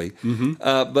 basically. Mm-hmm.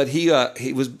 But he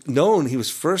was known. He was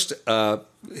first.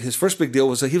 His first big deal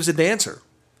was that he was a dancer.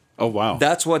 Oh, wow.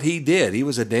 That's what he did. He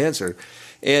was a dancer.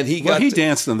 And he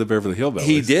danced in the Beverly Hillbillies.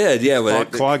 He did, yeah.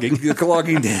 Clogging. The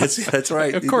clogging dance, that's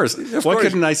right. Of course. Why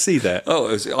couldn't I see that? Oh,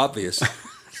 it was obvious.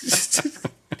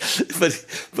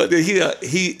 but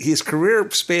his career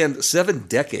spanned 7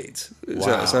 decades.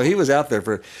 Wow. So he was out there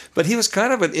but he was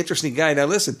kind of an interesting guy. Now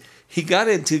listen, he got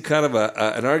into kind of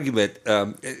an argument.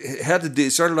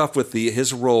 It started off with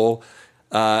his role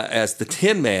as the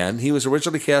Tin Man. He was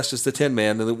originally cast as the Tin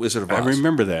Man in The Wizard of Oz. I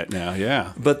remember that now,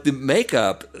 yeah. But the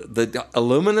makeup, the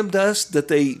aluminum dust that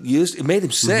they used, it made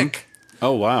him sick. Mm-hmm.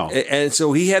 Oh, wow. And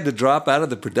so he had to drop out of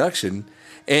the production.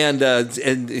 And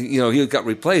you know, he got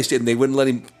replaced, and they wouldn't let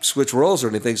him switch roles or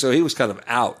anything, so he was kind of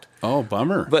out. Oh,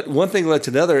 bummer. But one thing led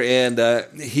to another, and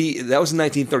that was in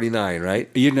 1939, right?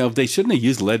 You know, they shouldn't have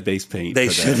used lead-based paint. They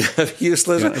should have used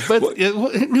lead. Yeah, but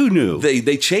who knew?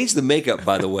 They changed the makeup,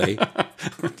 by the way,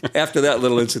 after that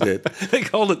little incident. They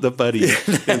called it the Buddy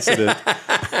incident.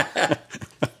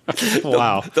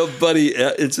 Wow. The Buddy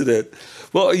incident.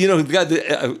 Well, you know, the guy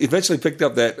that eventually picked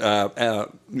up that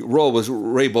role was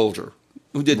Ray Bolger,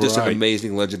 who did just an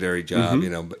amazing, legendary job, you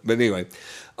know. But anyway,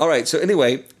 all right. So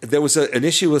anyway, there was an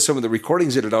issue with some of the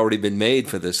recordings that had already been made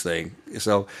for this thing.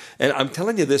 So, and I'm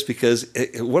telling you this because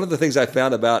one of the things I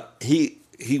found about he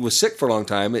was sick for a long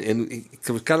time and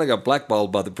he kind of got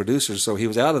blackballed by the producers, so he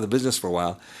was out of the business for a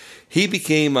while. He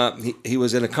became he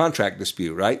was in a contract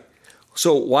dispute, right?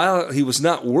 So while he was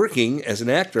not working as an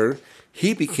actor,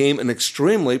 he became an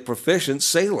extremely proficient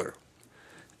sailor.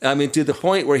 I mean, to the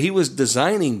point where he was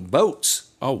designing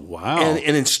boats. Oh, wow.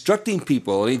 And instructing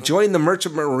people. And he joined the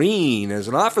Merchant Marine as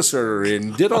an officer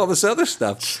and did all this other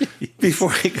stuff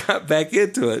before he got back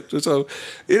into it. So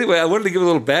anyway, I wanted to give a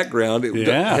little background. It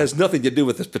has nothing to do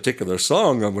with this particular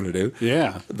song I'm going to do.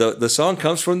 Yeah. The song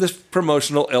comes from this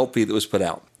promotional LP that was put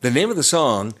out. The name of the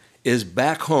song is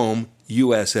Back Home,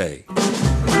 USA.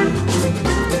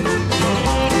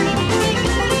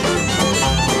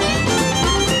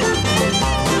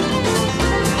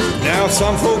 Now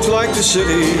some folks like the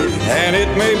city, and it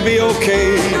may be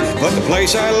okay, but the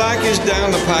place I like is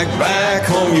down the pike, back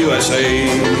home USA.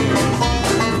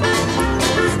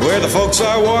 Where the folks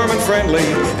are warm and friendly,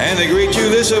 and they greet you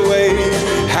this way.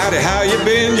 Howdy, how you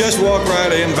been? Just walk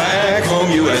right in, back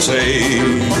home USA.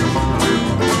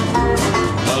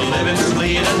 The living's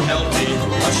clean and healthy,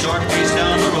 a short piece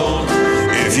down the road.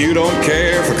 If you don't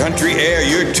care for country air,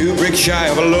 you're 2 bricks shy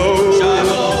of a load. Shy of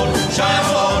a load, shy of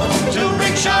a load, 2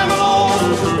 bricks shy of a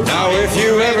load. Now if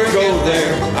you ever go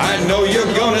there, I know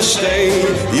you're gonna stay.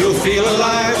 You'll feel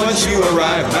alive once you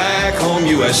arrive back home,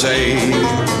 USA.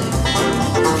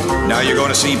 Now you're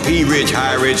gonna see Pea Ridge,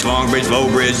 High Ridge, Long Bridge, Low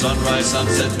Bridge, Sunrise,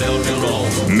 Sunset, Belleville, Knoll,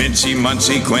 Mincy,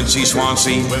 Muncie, Quincy,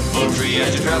 Swansea, Whipple Tree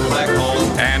as you travel back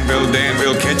home, Anvil,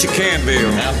 Danville,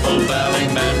 Ketchikanville, Apple Valley,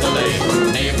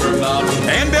 Mandalay, Neighbor Mountain,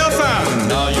 and Bell Fountain.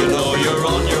 Now you know you're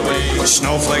on your way.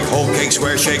 Snowflake, Whole Cake,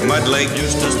 Square Shake, Mud Lake,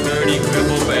 Eustis, Birdie,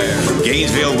 Cripple Bear,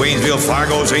 Gainesville, Waynesville,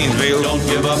 Fargo, Zanesville. Don't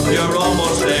give up, you're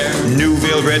almost there.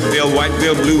 Newville, Redville,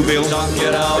 Whiteville, Blueville. Talk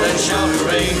it out and shout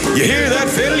hooray. You hear that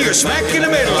fiddle? You're smack in the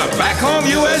middle of back home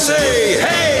USA.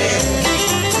 Hey!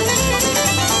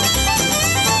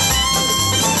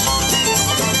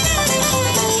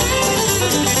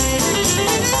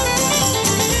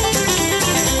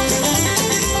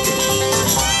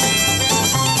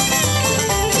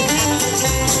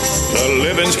 The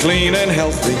living living's clean and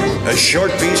healthy, a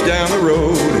short piece down the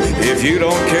road. If you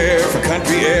don't care for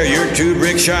country air, you're 2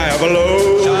 bricks shy of a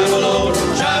load. Shy of a load,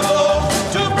 shy of a load,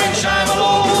 2 bricks shy of a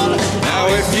load. Now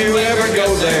if you ever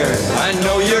go there, I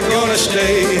know you're gonna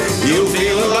stay. You'll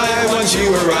feel alive once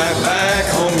you arrive back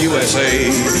home, USA.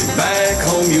 Back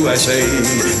home, USA.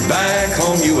 Back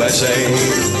home, USA.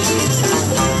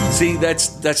 See,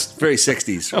 that's very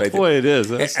 60s, right? Oh, boy, it is.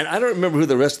 And I don't remember who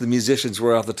the rest of the musicians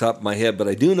were off the top of my head, but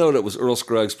I do know that it was Earl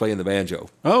Scruggs playing the banjo.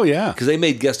 Oh, yeah. Because they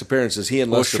made guest appearances, he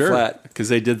and Lester Flatt. Because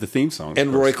they did the theme song.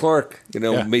 And Roy Clark,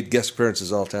 made guest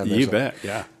appearances all the time. You bet,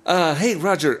 yeah. Hey,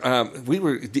 Roger,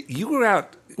 you were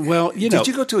out. Well, did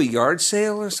you go to a yard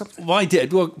sale or something? Well, I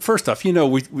did. Well, first off,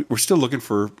 we're still looking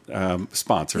for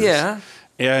sponsors. Yeah.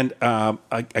 And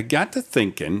I got to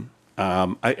thinking,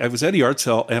 I was at a yard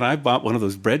sale and I bought one of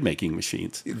those bread making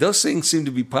machines. Those things seem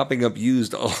to be popping up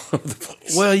used all over the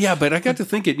place. Well, yeah, but I got to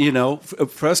thinking,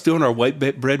 for us doing our white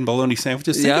bread and bologna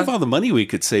sandwiches, think of all the money we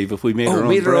could save if we made our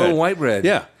own bread. our own white bread.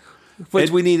 Yeah.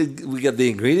 But we got the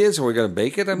ingredients, or we're going to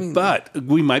bake it? But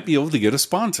we might be able to get a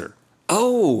sponsor.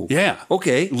 Oh. Yeah.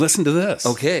 Okay. Listen to this.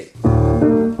 Okay.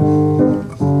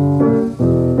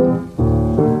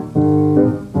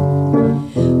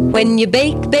 When you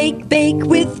bake, bake, bake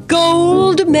with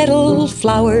gold medal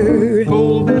flour,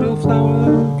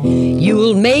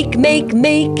 you'll make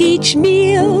each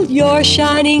meal your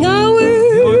shining hour.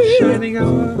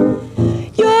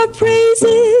 Your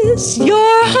praises,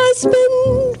 your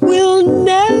husband will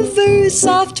never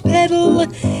soft pedal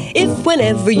if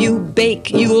whenever you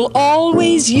bake you'll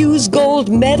always use gold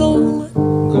medal.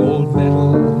 Gold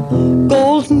medal.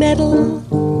 Gold medal.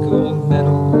 Gold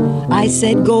medal. I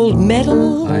said gold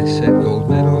medal. I said gold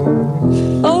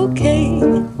medal. Okay.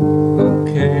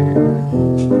 Okay.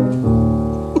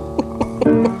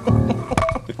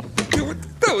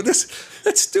 No,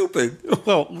 that's stupid.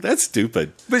 Well, that's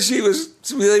stupid. But he was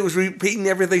repeating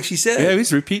everything she said. Yeah,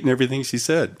 he's repeating everything she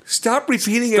said. Stop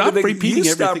repeating Stop everything. repeating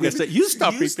You everything I stop said. You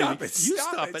stop You repeating. stop it. You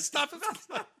Stop stop it. it. Stop it.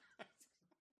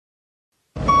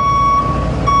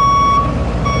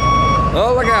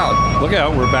 Oh, look out. Look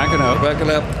out. We're backing up. Backing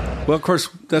up. Well, of course,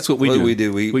 that's what we What do. We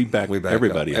do. We back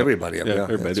everybody up. up. Everybody up. Yeah,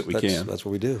 everybody that we can. That's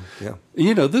what we do. Yeah.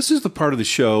 This is the part of the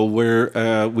show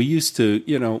where we used to,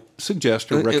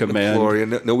 suggest or recommend.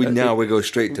 Now we go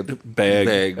straight to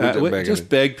beg. Just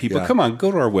beg people. Yeah. Come on, go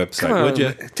to our website, would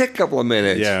you? Take a couple of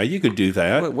minutes. Yeah, you could do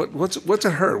that. What's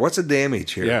a hurt? What's a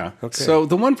damage here? Yeah. Okay. So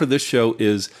the one for this show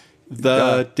is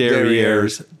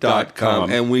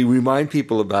Derrieres.com. And we remind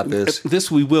people about this.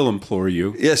 This we will implore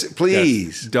you. Yes,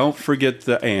 please. Yes. Don't forget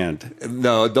the and.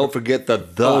 No, don't forget the.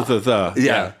 Oh, the.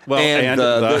 Yeah. Well, and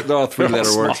the. They're all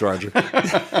three-letter words, Roger.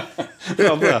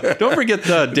 Well, don't forget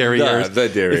the Derrieres. The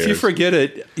Derrieres. If you forget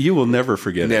it, you will never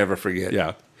forget it. Never forget.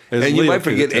 Yeah. And you might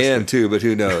forget and too, but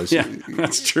who knows? Yeah,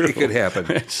 that's true. It could happen.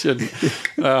 It shouldn't.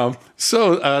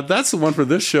 So that's the one for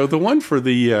this show. The one for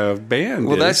the band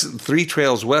that's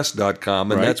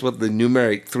 3trailswest.com, and that's what the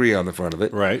numeric 3 on the front of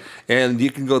it. Right. And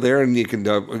you can go there and you can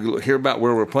hear about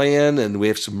where we're playing, and we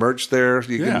have some merch there.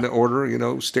 You can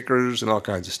order, stickers and all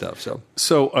kinds of stuff.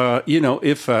 So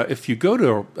if you go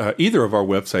to either of our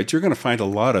websites, you're going to find a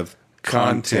lot of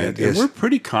content. Yes. And we're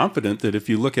pretty confident that if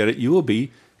you look at it, you will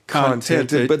be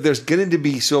contented. But there's getting to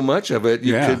be so much of it,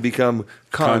 you could become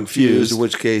confused, in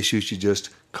which case you should just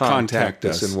contact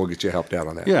us and we'll get you helped out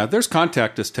on that. Yeah, there's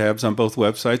contact us tabs on both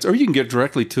websites, or you can get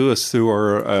directly to us through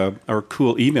our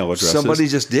cool email addresses. Somebody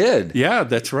just did. Yeah,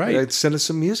 that's right. Send us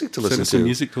some music to listen to. Send us some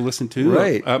music to listen to.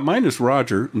 Right. Mine is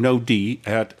Roger, no D,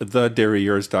 at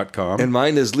thederrieres.com. And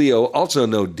mine is Leo, also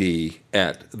no D,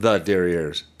 at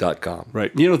thederrieres.com.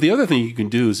 Right. The other thing you can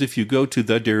do is if you go to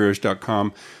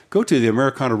thederrieres.com, go to the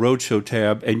Americana Roadshow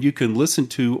tab, and you can listen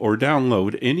to or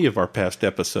download any of our past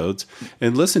episodes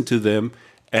and listen to them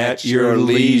at your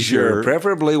leisure.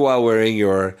 Preferably while wearing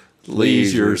your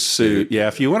leisure suit. Yeah,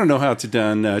 if you want to know how it's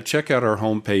done, check out our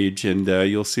homepage, and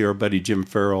you'll see our buddy Jim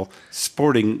Farrell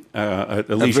sporting a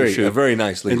leisure suit. A very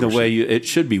nice leisure suit. In the way it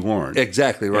should be worn.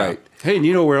 Exactly right. Yeah. Hey, and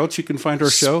you know where else you can find our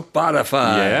show?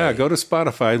 Spotify. Yeah, go to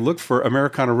Spotify, look for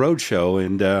Americana Roadshow,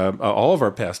 and all of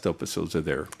our past episodes are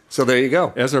there. So there you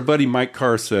go. As our buddy Mike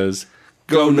Carr says,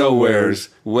 go nowheres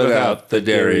without the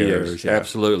Derrieres. Yeah.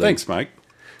 Absolutely. Thanks, Mike.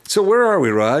 So where are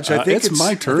we, Raj? I think it's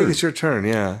my turn. I think it's your turn,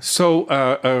 yeah. So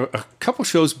a couple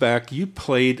shows back, you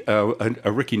played a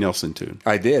Ricky Nelson tune.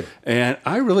 I did. And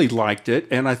I really liked it,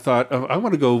 and I thought, I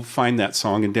want to go find that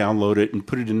song and download it and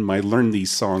put it in my Learn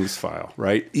These Songs file,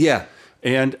 right? Yeah.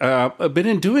 And but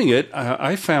in doing it,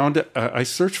 I found, I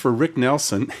searched for Rick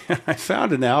Nelson, and I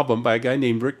found an album by a guy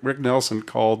named Rick Nelson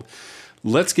called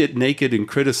Let's Get Naked and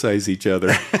Criticize Each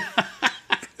Other.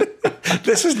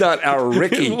 This is not our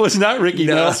Ricky. It was not Ricky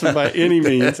Nelson by any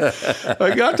means.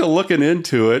 I got to looking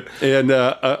into it, and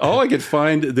all I could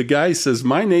find, the guy says,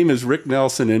 my name is Rick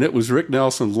Nelson, and it was Rick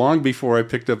Nelson long before I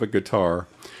picked up a guitar.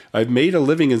 I've made a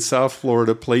living in South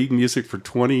Florida playing music for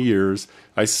 20 years.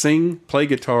 I sing, play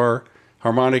guitar,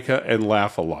 harmonica, and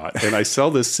laugh a lot. And I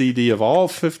sell this CD of all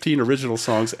 15 original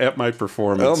songs at my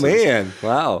performances. Oh, man.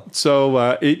 Wow.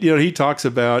 So, he talks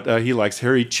about, he likes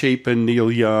Harry Chapin,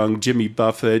 Neil Young, Jimmy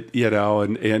Buffett,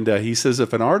 and he says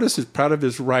if an artist is proud of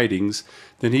his writings,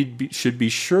 then he should be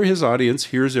sure his audience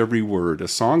hears every word. A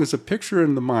song is a picture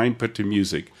in the mind put to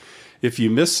music. If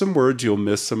you miss some words, you'll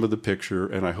miss some of the picture,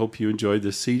 and I hope you enjoyed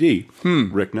this CD.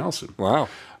 Rick Nelson. Wow.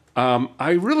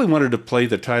 I really wanted to play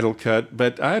the title cut,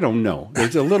 but I don't know.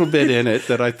 There's a little bit in it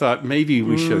that I thought maybe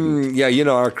we shouldn't. Yeah,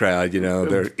 our crowd,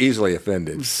 they're easily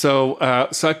offended. So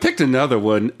I picked another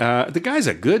one. The guy's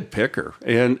a good picker,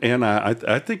 and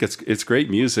I think it's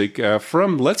great music.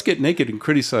 From Let's Get Naked and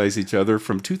Criticize Each Other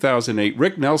from 2008,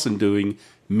 Rick Nelson doing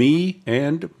Me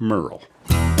and Merle.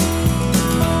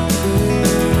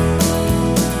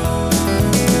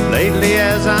 Lately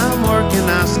as I'm working,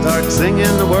 I start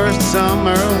singing the worst of some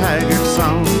Merle Haggard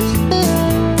songs.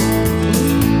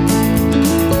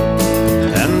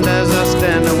 And as I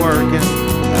stand there working,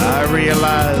 I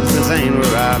realize this ain't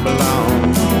where I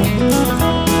belong.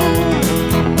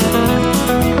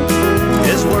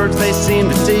 His words, they seem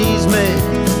to tease me,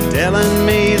 telling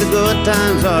me the good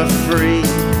times are free.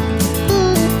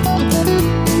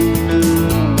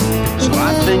 So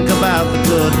I think about the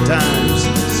good times,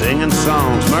 singing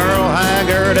songs, Merle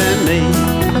Haggard and me.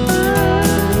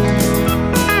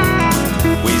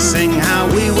 We sing how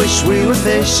we wish we were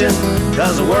fishing,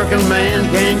 'cause a working man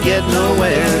can't get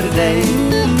nowhere today.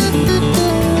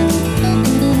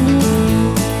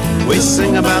 We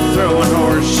sing about throwing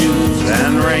horseshoes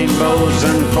and rainbows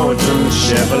and Fords and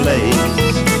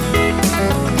Chevrolets.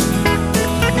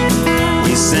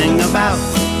 We sing about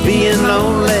being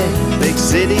lonely, big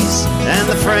cities, and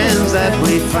the friends that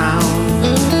we found.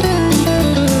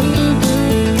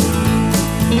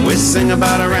 We sing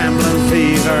about a rambling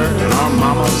fever and our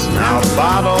mamas, and how the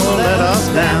bottle let us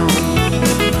down.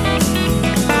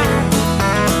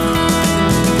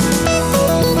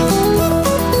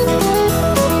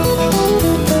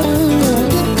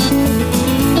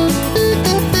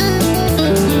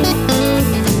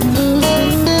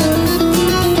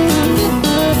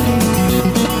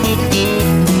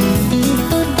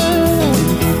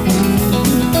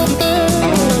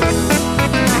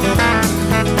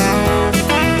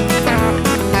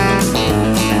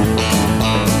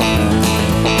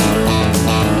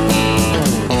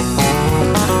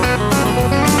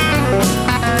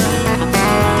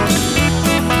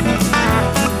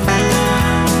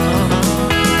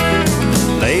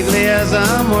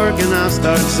 And I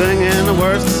start singing the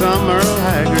worst of some Merle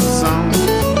Haggard songs.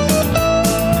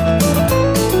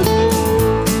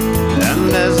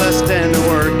 And as I stand there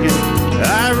working,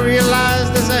 I realize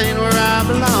this ain't where I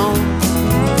belong.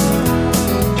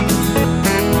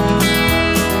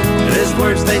 And his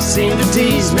words, they seem to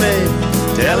tease me,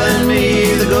 telling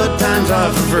me the good times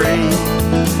are for free.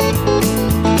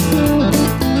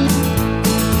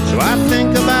 So I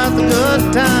think about the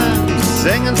good times,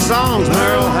 singing songs,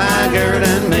 Merle Haggard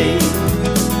and me.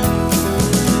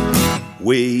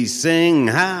 We sing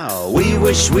how we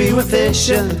wish we were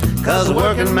fishing, 'cause a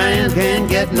working man can't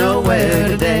get nowhere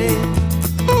today.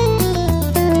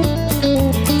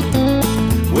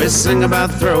 We sing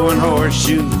about throwing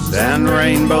horseshoes and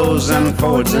rainbows and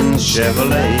Fords and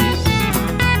Chevrolets.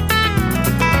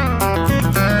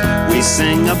 We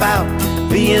sing about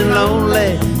being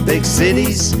lonely, big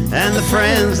cities, and the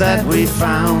friends that we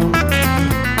found.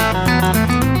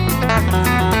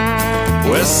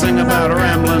 We sing about a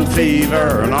rambling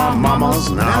fever and our mamas,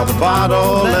 and how the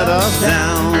bottle let us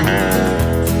down.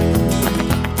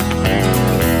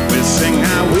 We sing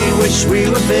how we wish we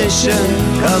were fishing,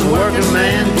 'cause a working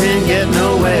man can't get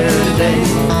nowhere today.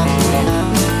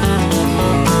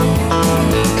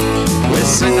 We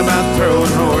sing about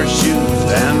throwing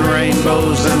horseshoes and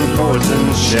rainbows and Fords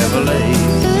and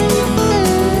Chevrolets.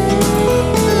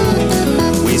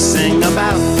 We sing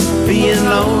about being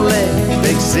lonely,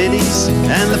 big cities,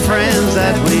 and the friends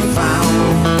that we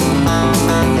found.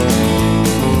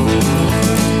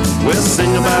 We'll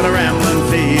sing about a rambling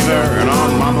fever and our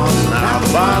mamas, and how the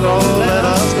bottle let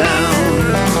us down.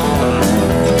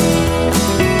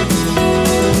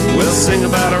 We'll sing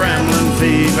about a rambling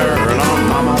fever and our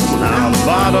mamas, and how the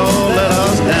bottle let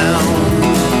us down.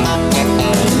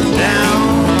 Down.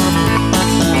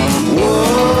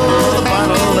 Whoa, the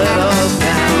bottle let us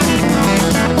down.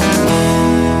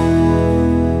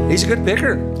 He's a good good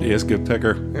picker. He is a good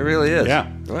picker. It really is.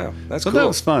 Yeah. Wow, that's so cool. that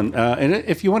was fun. And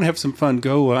if you want to have some fun,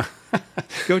 go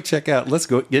go check out. Let's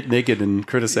go get naked and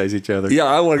criticize each other. Yeah,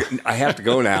 I have to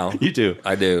go now. You do.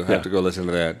 I do. I have to go listen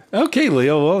to that. Okay,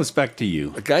 Leo. Well, it's back to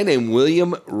you. A guy named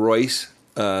William Royce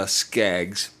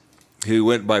Skaggs, who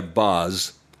went by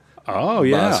Boz. Oh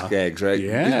yeah, Boz Skaggs, right?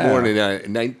 Yeah. He was born in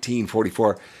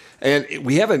 1944, and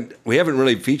we haven't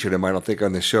really featured him, I don't think,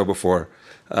 on this show before.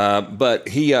 But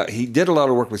he did a lot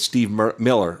of work with Steve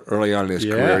Miller early on in his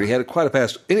career. He had quite a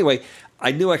past. Anyway,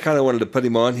 I knew I kind of wanted to put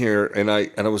him on here, and I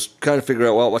was kind of figuring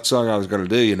out what song I was going to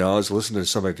do. You know, I was listening to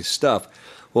some of his stuff.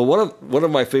 Well, one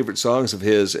of my favorite songs of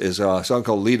his is a song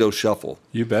called Lido Shuffle.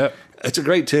 You bet. It's a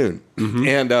great tune. Mm-hmm.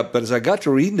 And but as I got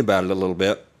to reading about it a little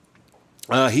bit,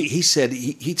 he said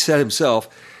himself,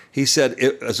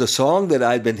 it was a song that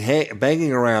I'd been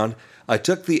banging around. I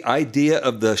took the idea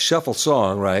of the shuffle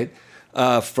song, right,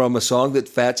 from a song that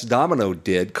Fats Domino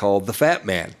did called The Fat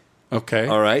Man. Okay.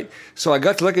 All right. So I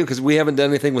got to looking because we haven't done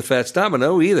anything with Fats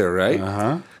Domino either, right?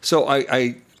 Uh-huh. So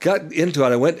I got into it.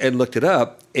 I went and looked it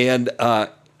up, and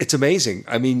it's amazing.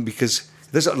 I mean, because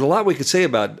there's a lot we could say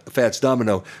about Fats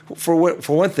Domino. For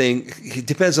one thing, it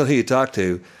depends on who you talk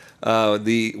to.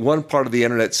 The one part of the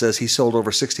internet says he sold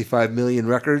over 65 million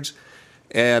records,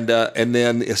 and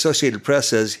then the Associated Press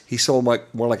says he sold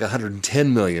more like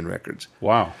 110 million records.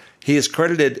 Wow. He is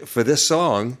credited for this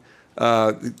song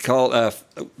called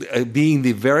being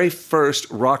the very first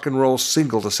rock and roll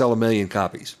single to sell 1 million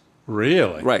copies.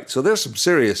 Really? Right. So there's some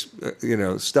serious,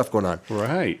 stuff going on.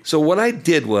 Right. So what I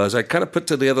did was I kind of put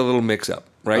together a little mix-up,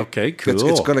 right? Okay, cool.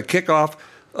 It's going to kick off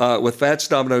with Fats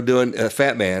Domino doing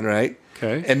Fat Man, right?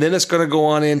 Okay. And then it's going to go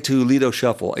on into Lido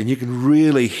Shuffle, and you can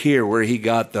really hear where he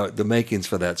got the makings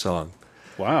for that song.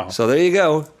 Wow. So there you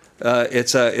go.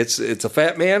 It's a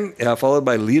Fat Man followed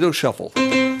by Lido Shuffle.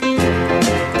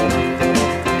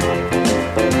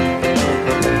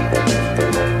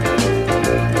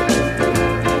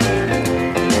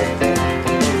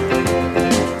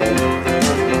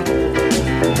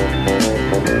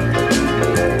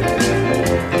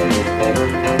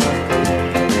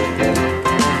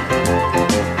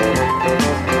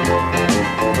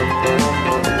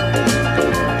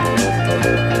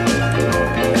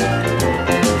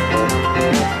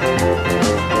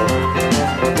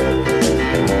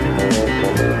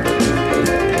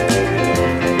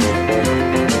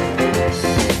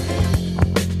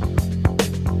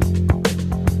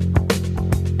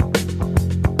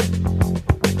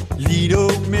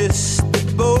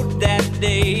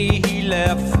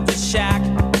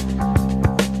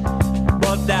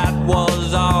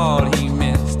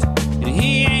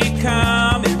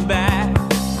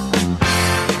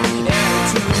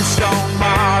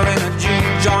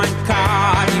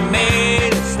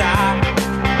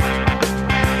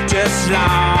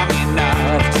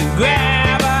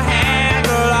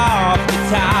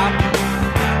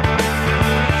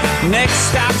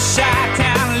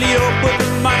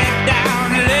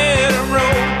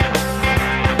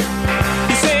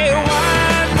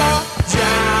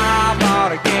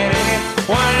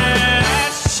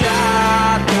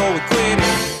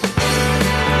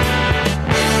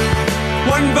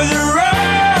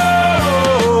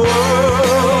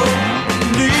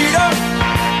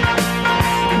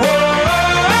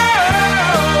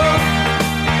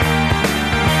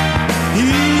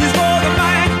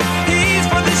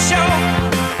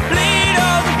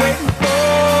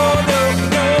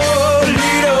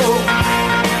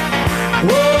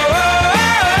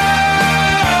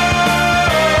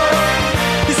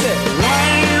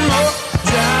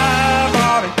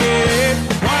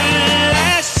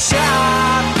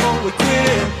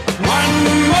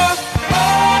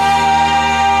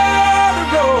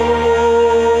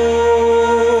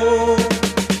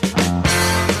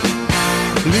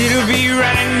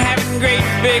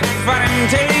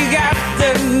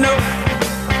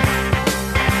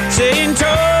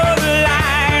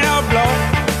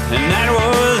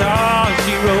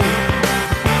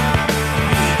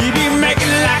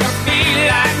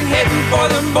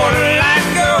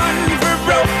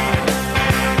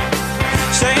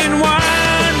 Saying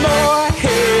one more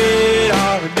hit.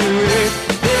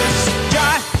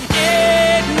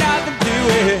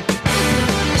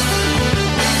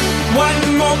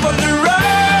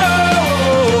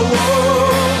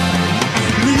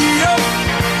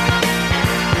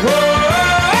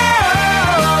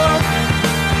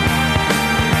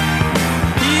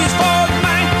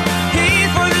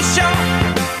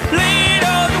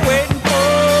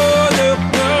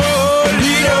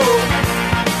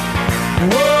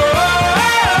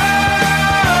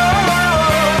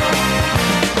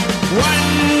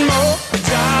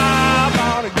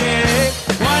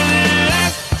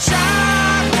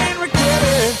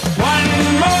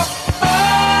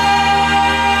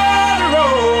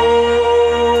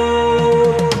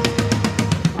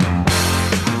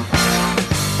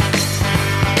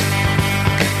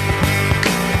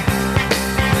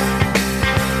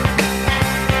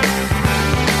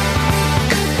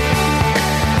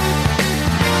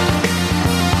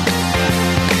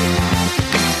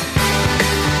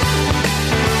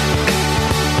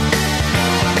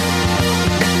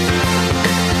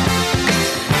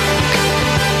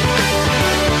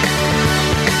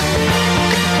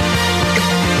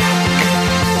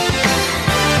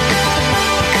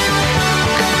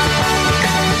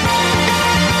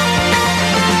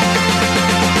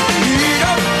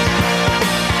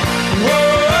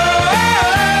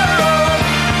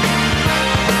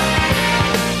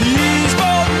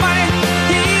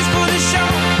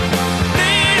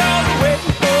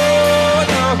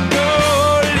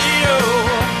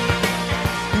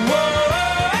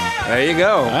 you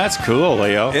go. That's cool,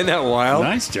 Leo. Isn't that wild?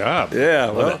 Nice job.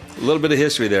 Yeah, well, a little bit of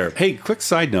history there. Hey, quick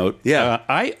side note. Yeah.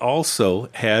 I also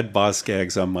had Boz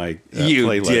Scaggs on my you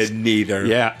playlist. didn't either.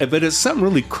 Yeah, but it's something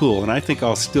really cool, and I think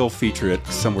I'll still feature it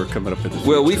somewhere coming up in the future.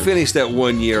 Well, we finished that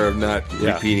 1 year of not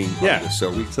repeating. Yeah.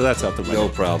 So that's out the window. No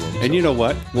problem. And you know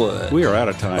what? What? We are out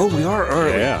of time. Oh, we are,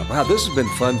 aren't we? Yeah. Wow, this has been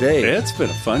a fun day. It's been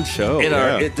a fun show.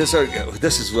 This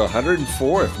is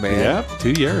 104th, man. Yeah,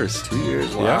 2 years. 2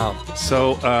 years. Wow. Yeah.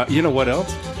 So, you know what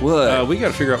else? What? We got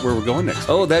to figure out where we're going next.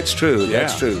 Oh, that's true. Yeah.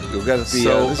 That's true. We've got to see.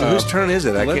 So, whose turn is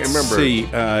it? I can't remember. Let's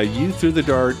see. You threw the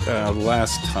dart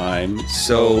last time.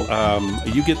 So,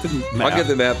 you get the map. I'll get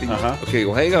the map. Uh-huh. Okay,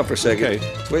 well, hang on for a second. Okay.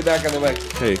 It's way back on the mic.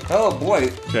 Okay. Oh,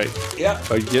 boy. Okay. Yeah.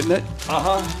 Are you getting it?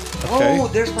 Uh-huh. Okay. Oh,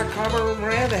 there's my Carmen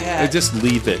Miranda hat. Just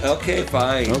leave it. Okay,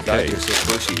 fine. Okay. God, you're so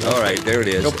pushy. All right, there it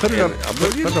is. Go put it up. I'm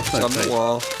Put putting it up on the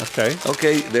wall. Okay.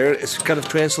 Okay, there. It's kind of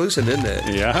translucent, isn't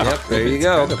it? Yeah. Yep, there you It's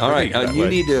go. kind of All right, pretty that you way.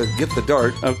 need to get the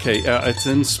dart. Okay, it's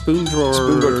in spoon drawer,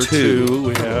 Spoon drawer 2.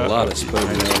 We have A lot of spoons.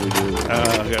 I know we do.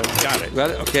 Got it.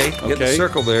 Got it? Okay, get the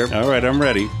circle there. All right, I'm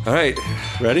ready. All right.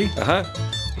 Ready? Uh-huh.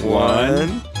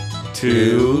 1,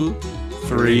 2,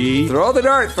 3. Throw the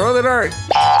dart. Throw the dart.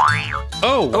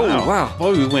 Oh, wow. Oh, wow.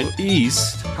 Oh, we went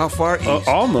east. How far east?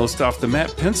 Almost off the map.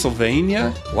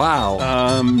 Pennsylvania. Wow.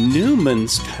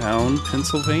 Newmanstown,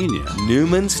 Pennsylvania.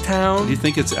 Newmanstown? Do you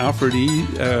think it's Alfred E.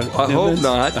 I hope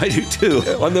not. I do too.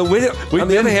 On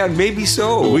the other hand, maybe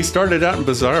so. We started out in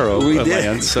Bizarro We did.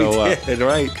 land, so We did,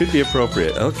 right. could be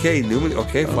appropriate. Okay, Newman.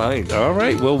 Okay, fine. All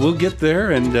right. Well, we'll get there,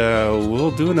 and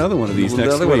we'll do another one of these next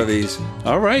Another week. one of these.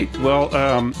 All right. Well,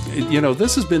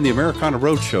 this has been the Americana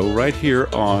Roadshow right here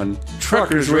on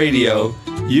Truckers Radio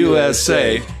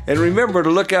USA. And remember to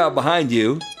look out behind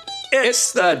you.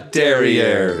 It's the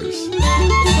Derrieres.